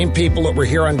 Same people that were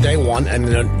here on day one, and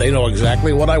they know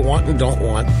exactly what I want and don't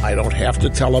want. I don't have to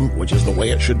tell them, which is the way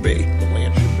it should be.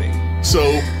 So,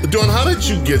 Dawn, how did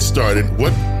you get started?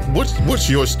 What's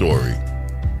your story?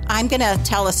 I'm going to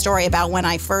tell a story about when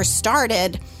I first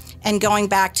started and going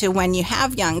back to when you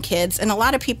have young kids. And a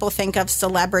lot of people think of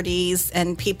celebrities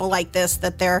and people like this,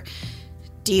 that they're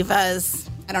divas.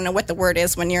 I don't know what the word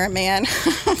is when you're a man.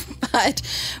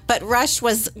 but Rush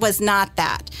was not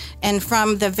that. And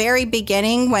from the very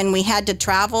beginning, when we had to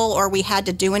travel or we had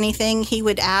to do anything, he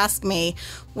would ask me,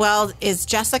 well, is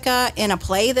Jessica in a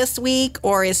play this week,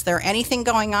 or is there anything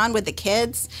going on with the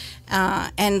kids?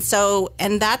 And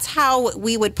that's how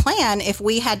we would plan if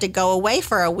we had to go away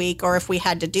for a week or if we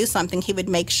had to do something. He would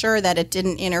make sure that it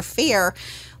didn't interfere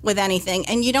with anything.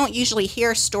 And you don't usually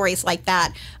hear stories like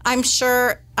that. I'm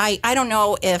sure, I don't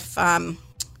know if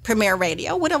Premier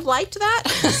Radio would have liked that,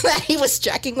 that he was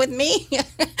checking with me.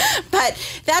 But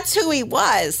that's who he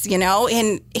was,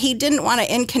 and he didn't want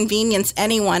to inconvenience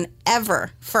anyone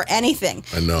ever for anything.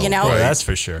 I know. Right. That's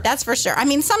for sure. That's for sure. I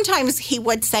mean, sometimes he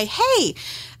would say, hey,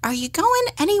 are you going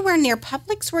anywhere near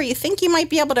Publix where you think you might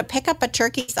be able to pick up a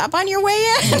turkey sub on your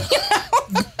way in?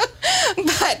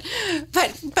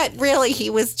 But really, he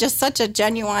was just such a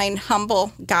genuine,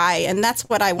 humble guy, and that's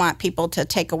what I want people to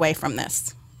take away from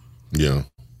this. Yeah.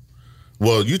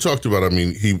 Well, you talked about, I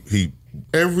mean, he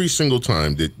every single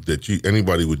time that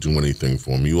anybody would do anything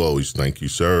for him, you always, thank you,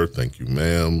 sir, thank you,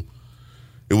 ma'am.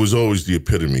 It was always the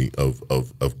epitome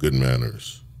of good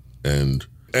manners. And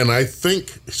I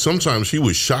think sometimes he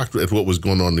was shocked at what was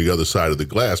going on the other side of the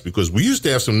glass, because we used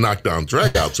to have some knockdown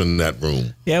dragouts in that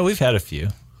room. Yeah, we've had a few.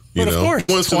 But of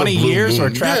course, 20 years we're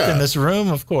trapped in this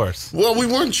room, of course. Well, we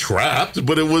weren't trapped,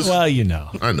 but it was... Well,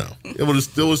 I know. It was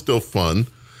still fun.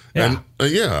 Yeah.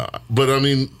 And, but I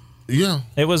mean, yeah.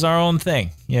 It was our own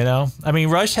thing, I mean,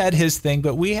 Rush had his thing,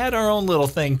 but we had our own little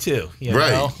thing, too,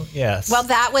 right. Yes. Well,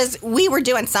 we were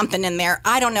doing something in there.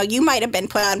 I don't know. You might have been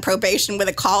put on probation with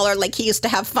a caller. Like, he used to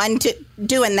have fun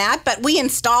doing that. But we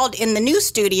installed in the new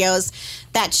studios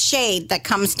that shade that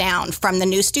comes down from the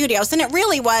new studios. And it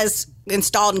really was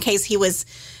installed in case he was,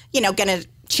 going to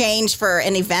change for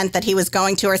an event that he was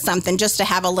going to or something, just to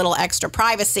have a little extra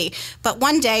privacy. But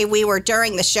one day we were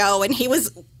during the show and he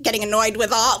was getting annoyed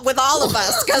with all of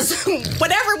us, because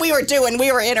whatever we were doing,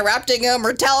 we were interrupting him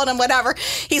or telling him whatever.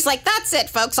 He's like, that's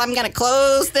it, folks, I'm going to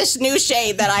close this new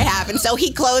shade that I have. And so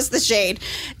he closed the shade.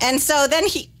 And so then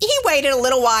he waited a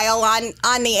little while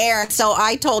on the air. So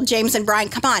I told James and Brian,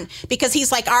 come on, because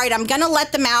he's like, all right, I'm going to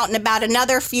let them out in about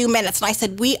another few minutes. And I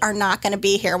said, we are not going to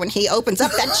be here when he opens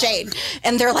up that shade.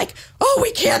 And they're like, oh,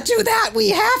 we can't do that. We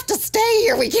have to stay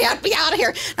here. We can't be out of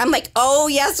here. I'm like, oh,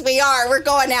 yes, we are. We're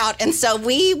going out. And so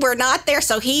we were not there.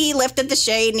 So he lifted the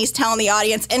shade and he's telling the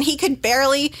audience, and he could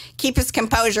barely keep his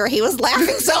composure. He was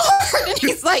laughing so hard. And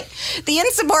he's like, the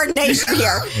insubordination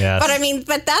here. Yes.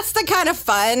 But that's the kind of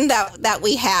fun that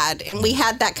we had. And we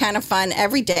had that kind of fun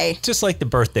every day. Just like the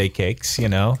birthday cakes, He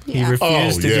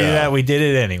refused to do that. We did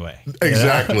it anyway.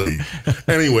 Exactly.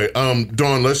 Anyway,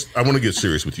 Dawn, I want to get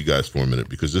serious with you guys for a minute,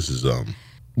 because this is,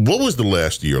 what was the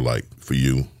last year like for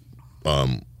you?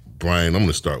 Brian, I'm going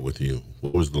to start with you.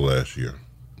 What was the last year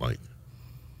like?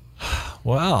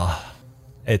 Well,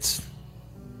 you're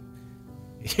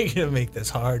going to make this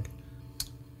hard.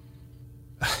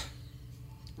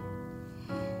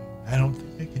 I don't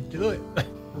think I can do it.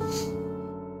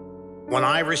 When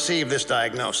I received this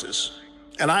diagnosis,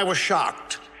 and I was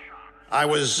shocked, I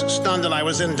was stunned, and I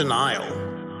was in denial.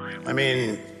 I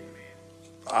mean,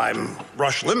 I'm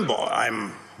Rush Limbaugh.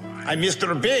 I'm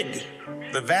Mr. Big,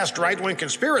 the vast right-wing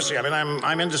conspiracy. I mean,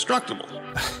 I'm indestructible.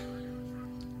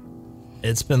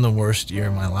 It's been the worst year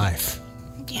of my life.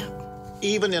 Yeah.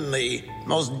 Even in the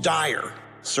most dire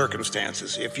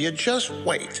circumstances, if you just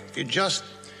wait, if you just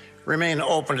remain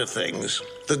open to things,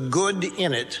 the good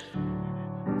in it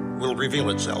will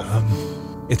reveal itself.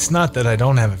 It's not that I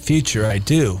don't have a future, I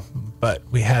do, but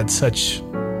we had such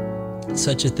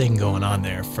a thing going on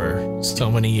there for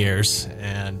so many years,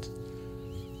 and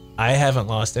I haven't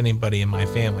lost anybody in my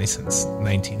family since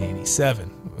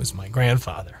 1987. It was my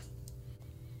grandfather.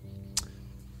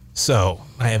 So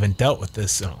I haven't dealt with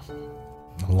this in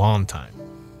a long time,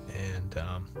 and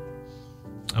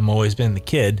I've always been the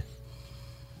kid.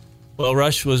 Well,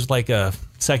 Rush was like a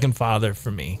second father for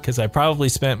me, because I probably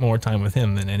spent more time with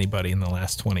him than anybody in the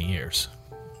last 20 years,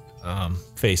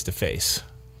 face to face.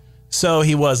 So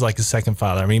he was like a second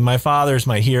father. I mean, my father's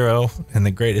my hero and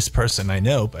the greatest person I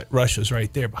know, but Rush was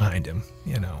right there behind him.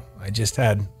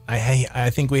 I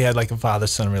think we had like a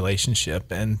father-son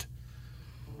relationship, and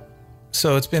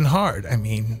so it's been hard. I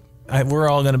mean, we're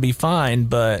all going to be fine,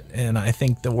 and I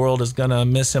think the world is going to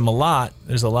miss him a lot.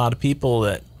 There's a lot of people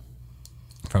that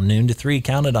from noon to 3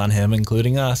 counted on him,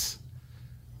 including us,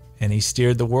 and he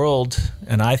steered the world,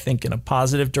 and I think in a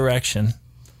positive direction.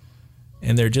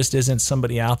 And there just isn't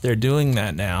somebody out there doing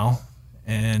that now.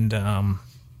 And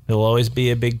he'll always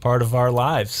be a big part of our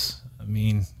lives. I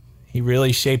mean, he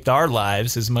really shaped our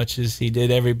lives as much as he did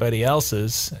everybody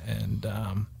else's, and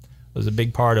was a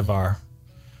big part of our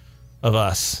of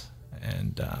us.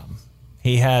 And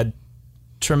he had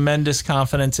tremendous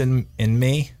confidence in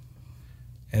me,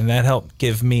 and that helped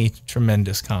give me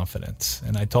tremendous confidence.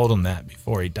 And I told him that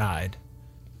before he died.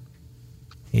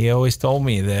 He always told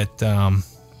me that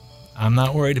I'm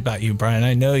not worried about you, Brian.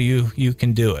 I know you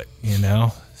can do it, you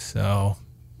know? So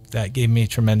that gave me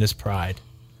tremendous pride.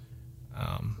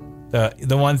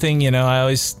 The one thing, you know, I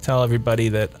always tell everybody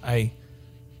that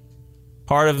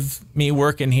part of me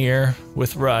working here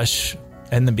with Rush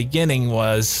in the beginning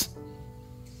was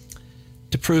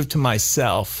to prove to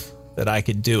myself that I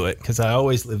could do it, because I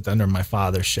always lived under my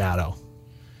father's shadow.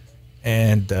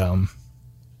 And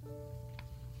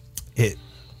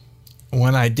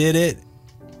when I did it,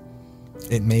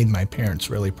 it made my parents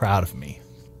really proud of me.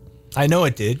 I know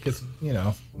it did, because, you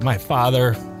know, my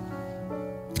father,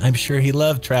 I'm sure he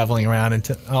loved traveling around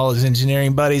and all his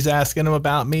engineering buddies asking him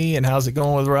about me and how's it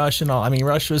going with Rush and all. I mean,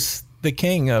 Rush was the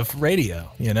king of radio,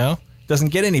 you know? Doesn't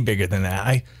get any bigger than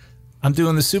that. I'm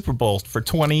doing the Super Bowl for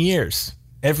 20 years,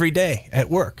 every day at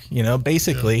work, you know?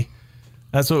 Basically,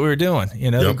 that's what we were doing,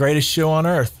 you know? The greatest show on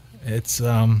earth. It's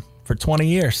for 20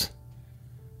 years.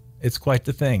 It's quite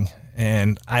the thing.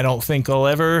 And I don't think I'll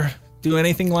ever do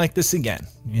anything like this again,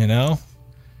 you know?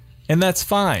 And that's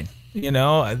fine. You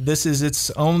know, this is its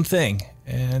own thing,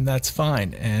 and that's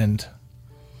fine. And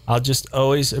I'll just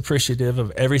always appreciative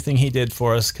of everything he did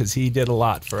for us, because he did a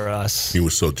lot for us. He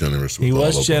was so generous with He all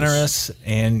was of generous, us.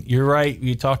 and you're right.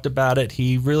 You talked about it.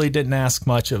 He really didn't ask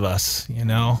much of us, you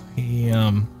know? He,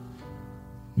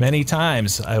 many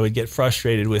times I would get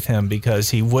frustrated with him because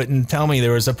he wouldn't tell me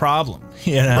there was a problem,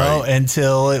 you know,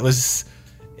 until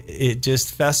it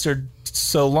just festered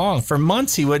so long. For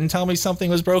months, he wouldn't tell me something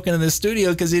was broken in the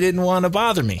studio because he didn't want to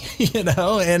bother me, you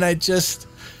know, and I just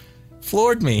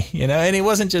floored me, you know, and it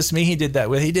wasn't just me he did that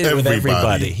with. He did it with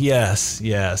everybody. Yes.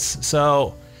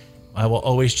 So I will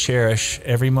always cherish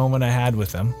every moment I had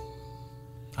with him.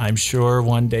 I'm sure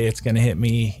one day it's going to hit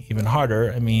me even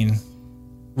harder. I mean,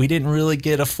 we didn't really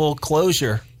get a full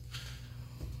closure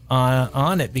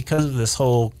on it because of this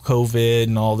whole COVID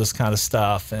and all this kind of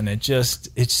stuff. And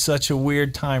it's such a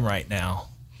weird time right now,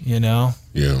 you know?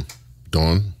 Yeah.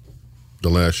 Dawn, the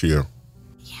last year.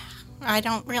 Yeah. I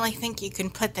don't really think you can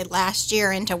put the last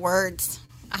year into words.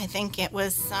 I think it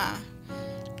was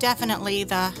definitely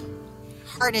the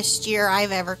hardest year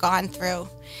I've ever gone through.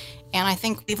 And I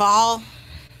think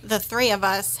the three of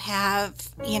us have,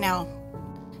 you know,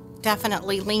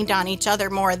 definitely leaned on each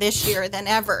other more this year than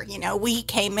ever. You know, we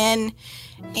came in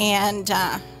and,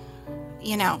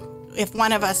 you know, if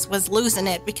one of us was losing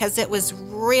it, because it was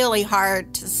really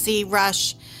hard to see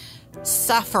Rush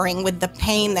suffering with the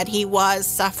pain that he was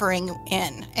suffering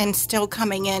in and still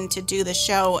coming in to do the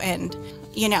show. And,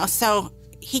 you know, so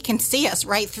he can see us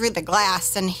right through the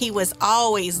glass, and he was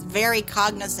always very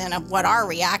cognizant of what our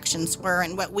reactions were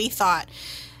and what we thought.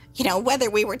 You know, whether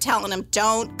we were telling him,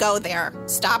 don't go there,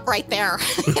 stop right there,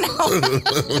 you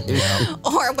know,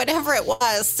 or whatever it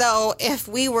was. So if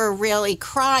we were really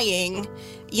crying,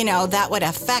 you know, that would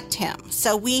affect him.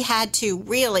 So we had to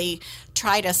really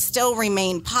try to still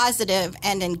remain positive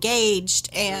and engaged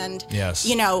and,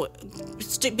 you know,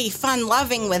 to be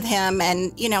fun-loving with him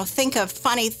and, you know, think of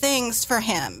funny things for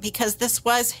him, because this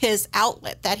was his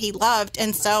outlet that he loved.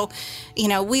 And so, you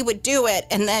know, we would do it,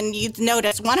 and then you'd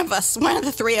notice one of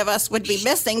the three of us would be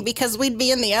missing because we'd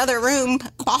be in the other room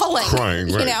bawling, crying,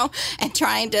 you know, and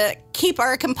trying to keep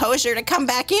our composure to come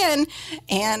back in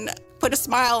and put a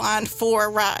smile on for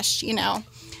Rush, you know,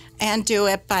 and do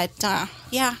it. But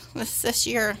yeah, this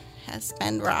year has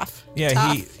been rough. Yeah,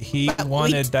 tough. he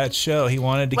wanted that show. He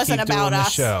wanted to keep doing the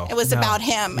show. It was about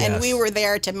him, and we were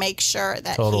there to make sure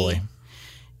that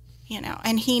he, you know,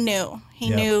 and he knew. He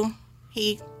knew.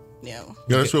 Yeah,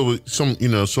 that's what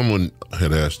someone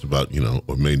had asked about, you know,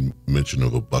 or made mention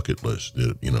of a bucket list.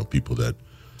 You know, people that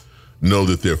know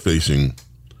that they're facing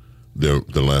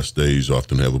the last days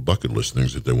often have a bucket list,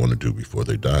 things that they want to do before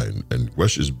they die. And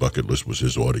Rush's bucket list was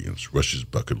his audience. Rush's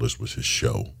bucket list was his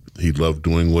show. He loved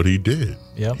doing what he did.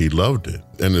 Yep. He loved it.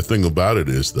 And the thing about it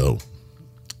is, though,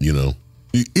 you know,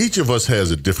 each of us had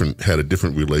a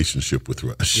different relationship with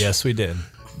Rush. Yes, we did.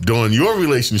 Dawn, your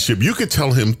relationship, you could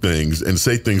tell him things and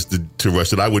say things to Rush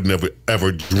that I would never,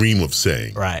 ever dream of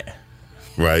saying. Right.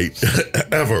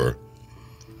 Ever.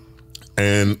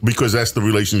 And because that's the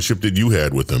relationship that you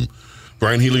had with him.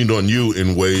 Brian, he leaned on you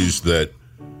in ways that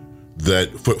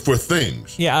for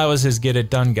things. Yeah, I was his get it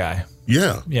done guy.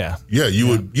 Yeah. Yeah. Yeah, you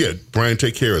would, Brian,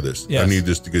 take care of this. Yes. I need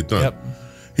this to get done. Yep.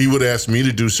 He would ask me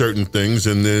to do certain things,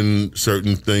 and then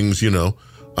certain things, you know.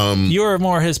 You were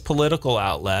more his political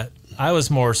outlet. I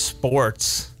was more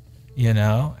sports you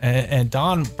know, and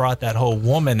Dawn brought that whole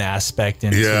woman aspect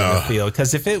into the field.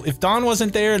 Because if Dawn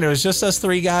wasn't there and it was just us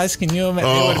three guys, can you imagine?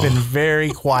 It would have been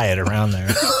very quiet around there.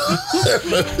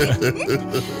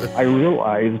 I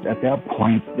realized at that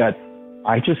point that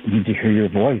I just need to hear your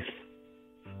voice.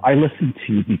 I listen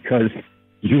to you because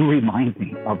you remind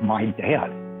me of my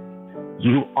dad.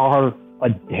 You are a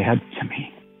dad to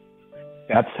me.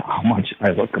 That's how much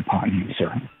I look upon you,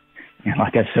 sir. And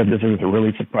like I said, this is a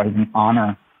really surprising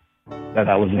honor that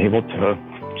I was able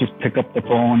to just pick up the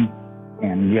phone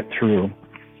and get through.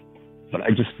 But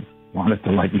I just wanted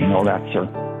to let you know that, sir.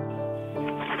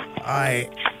 I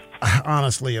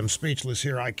honestly am speechless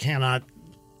here. I cannot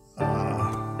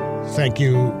thank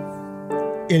you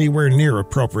anywhere near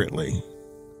appropriately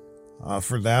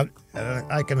for that.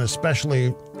 I can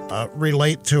especially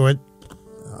relate to it.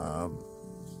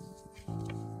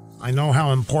 I know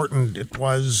how important it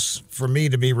was for me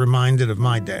to be reminded of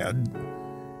my dad.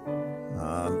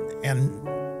 And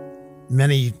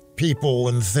many people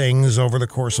and things over the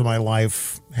course of my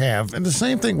life have. And the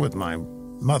same thing with my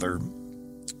mother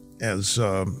as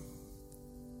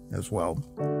well.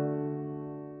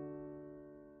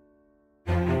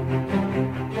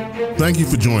 Thank you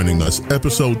for joining us.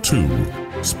 Episode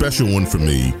 2, special one for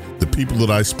me, the people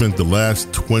that I spent the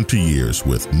last 20 years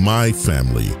with, my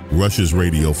family, Rush's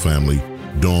radio family,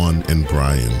 Dawn and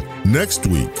Brian. Next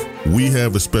week, we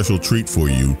have a special treat for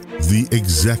you, the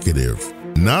executive,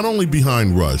 not only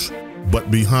behind Rush,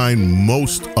 but behind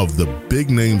most of the big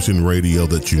names in radio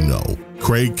that you know.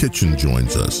 Craig Kitchen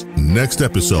joins us. Next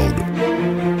episode.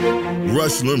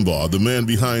 Rush Limbaugh, the man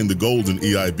behind the golden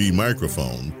EIB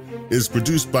microphone, is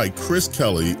produced by Chris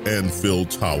Kelly and Phil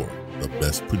Tower, the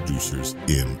best producers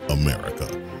in America.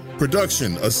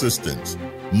 Production assistants,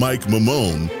 Mike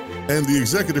Mamone, and the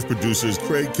executive producers,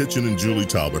 Craig Kitchen and Julie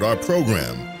Talbot. Our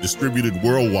program, distributed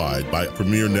worldwide by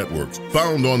Premier Networks,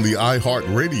 found on the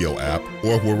iHeartRadio app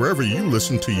or wherever you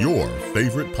listen to your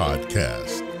favorite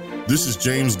podcast. This is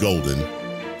James Golden.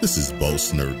 This is Bo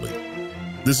Snerdley.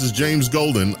 This is James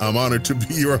Golden. I'm honored to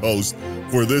be your host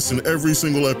for this and every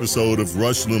single episode of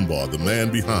Rush Limbaugh, the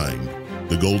man behind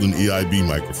the golden EIB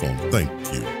microphone. Thank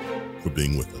you for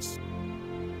being with us.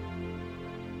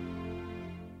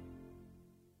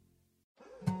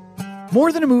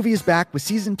 More Than a Movie is back with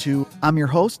Season 2. I'm your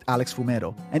host, Alex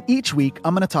Fumero, and each week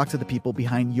I'm going to talk to the people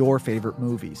behind your favorite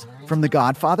movies. From The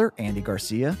Godfather, Andy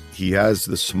Garcia. He has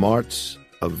the smarts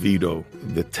of Vito,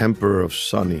 the temper of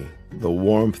Sonny, the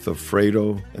warmth of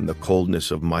Fredo, and the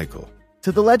coldness of Michael.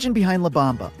 To the legend behind La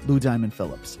Bamba, Lou Diamond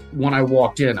Phillips. When I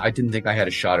walked in, I didn't think I had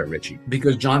a shot at Richie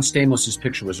because John Stamos'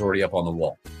 picture was already up on the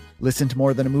wall. Listen to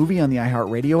More Than a Movie on the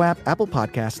iHeartRadio app, Apple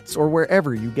Podcasts, or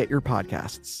wherever you get your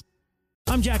podcasts.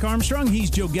 I'm Jack Armstrong.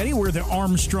 He's Joe Getty. We're the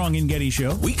Armstrong and Getty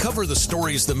Show. We cover the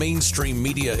stories the mainstream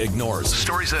media ignores.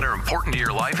 Stories that are important to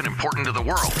your life and important to the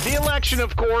world. The election,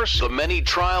 of course. The many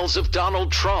trials of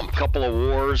Donald Trump. Couple of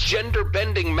wars.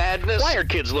 Gender-bending madness. Why are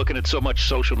kids looking at so much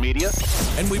social media?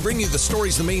 And we bring you the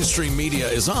stories the mainstream media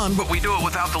is on, but we do it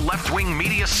without the left-wing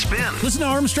media spin. Listen to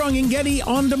Armstrong and Getty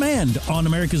on demand on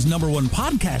America's #1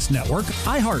 podcast network,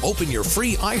 iHeart. Open your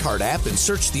free iHeart app and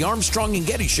search the Armstrong and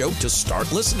Getty Show to start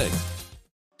listening.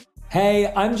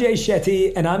 Hey, I'm Jay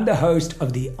Shetty, and I'm the host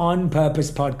of the On Purpose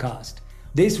podcast.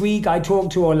 This week, I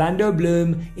talked to Orlando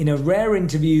Bloom in a rare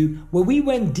interview where we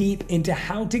went deep into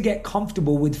how to get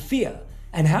comfortable with fear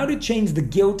and how to change the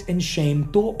guilt and shame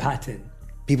thought pattern.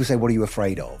 People say, what are you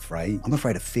afraid of, right? I'm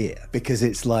afraid of fear because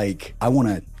it's like I want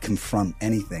to confront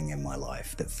anything in my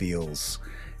life that feels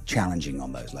challenging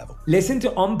on those levels. Listen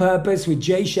to On Purpose with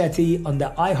Jay Shetty on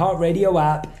the iHeartRadio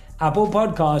app, Apple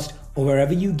Podcast, or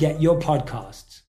wherever you get your podcasts.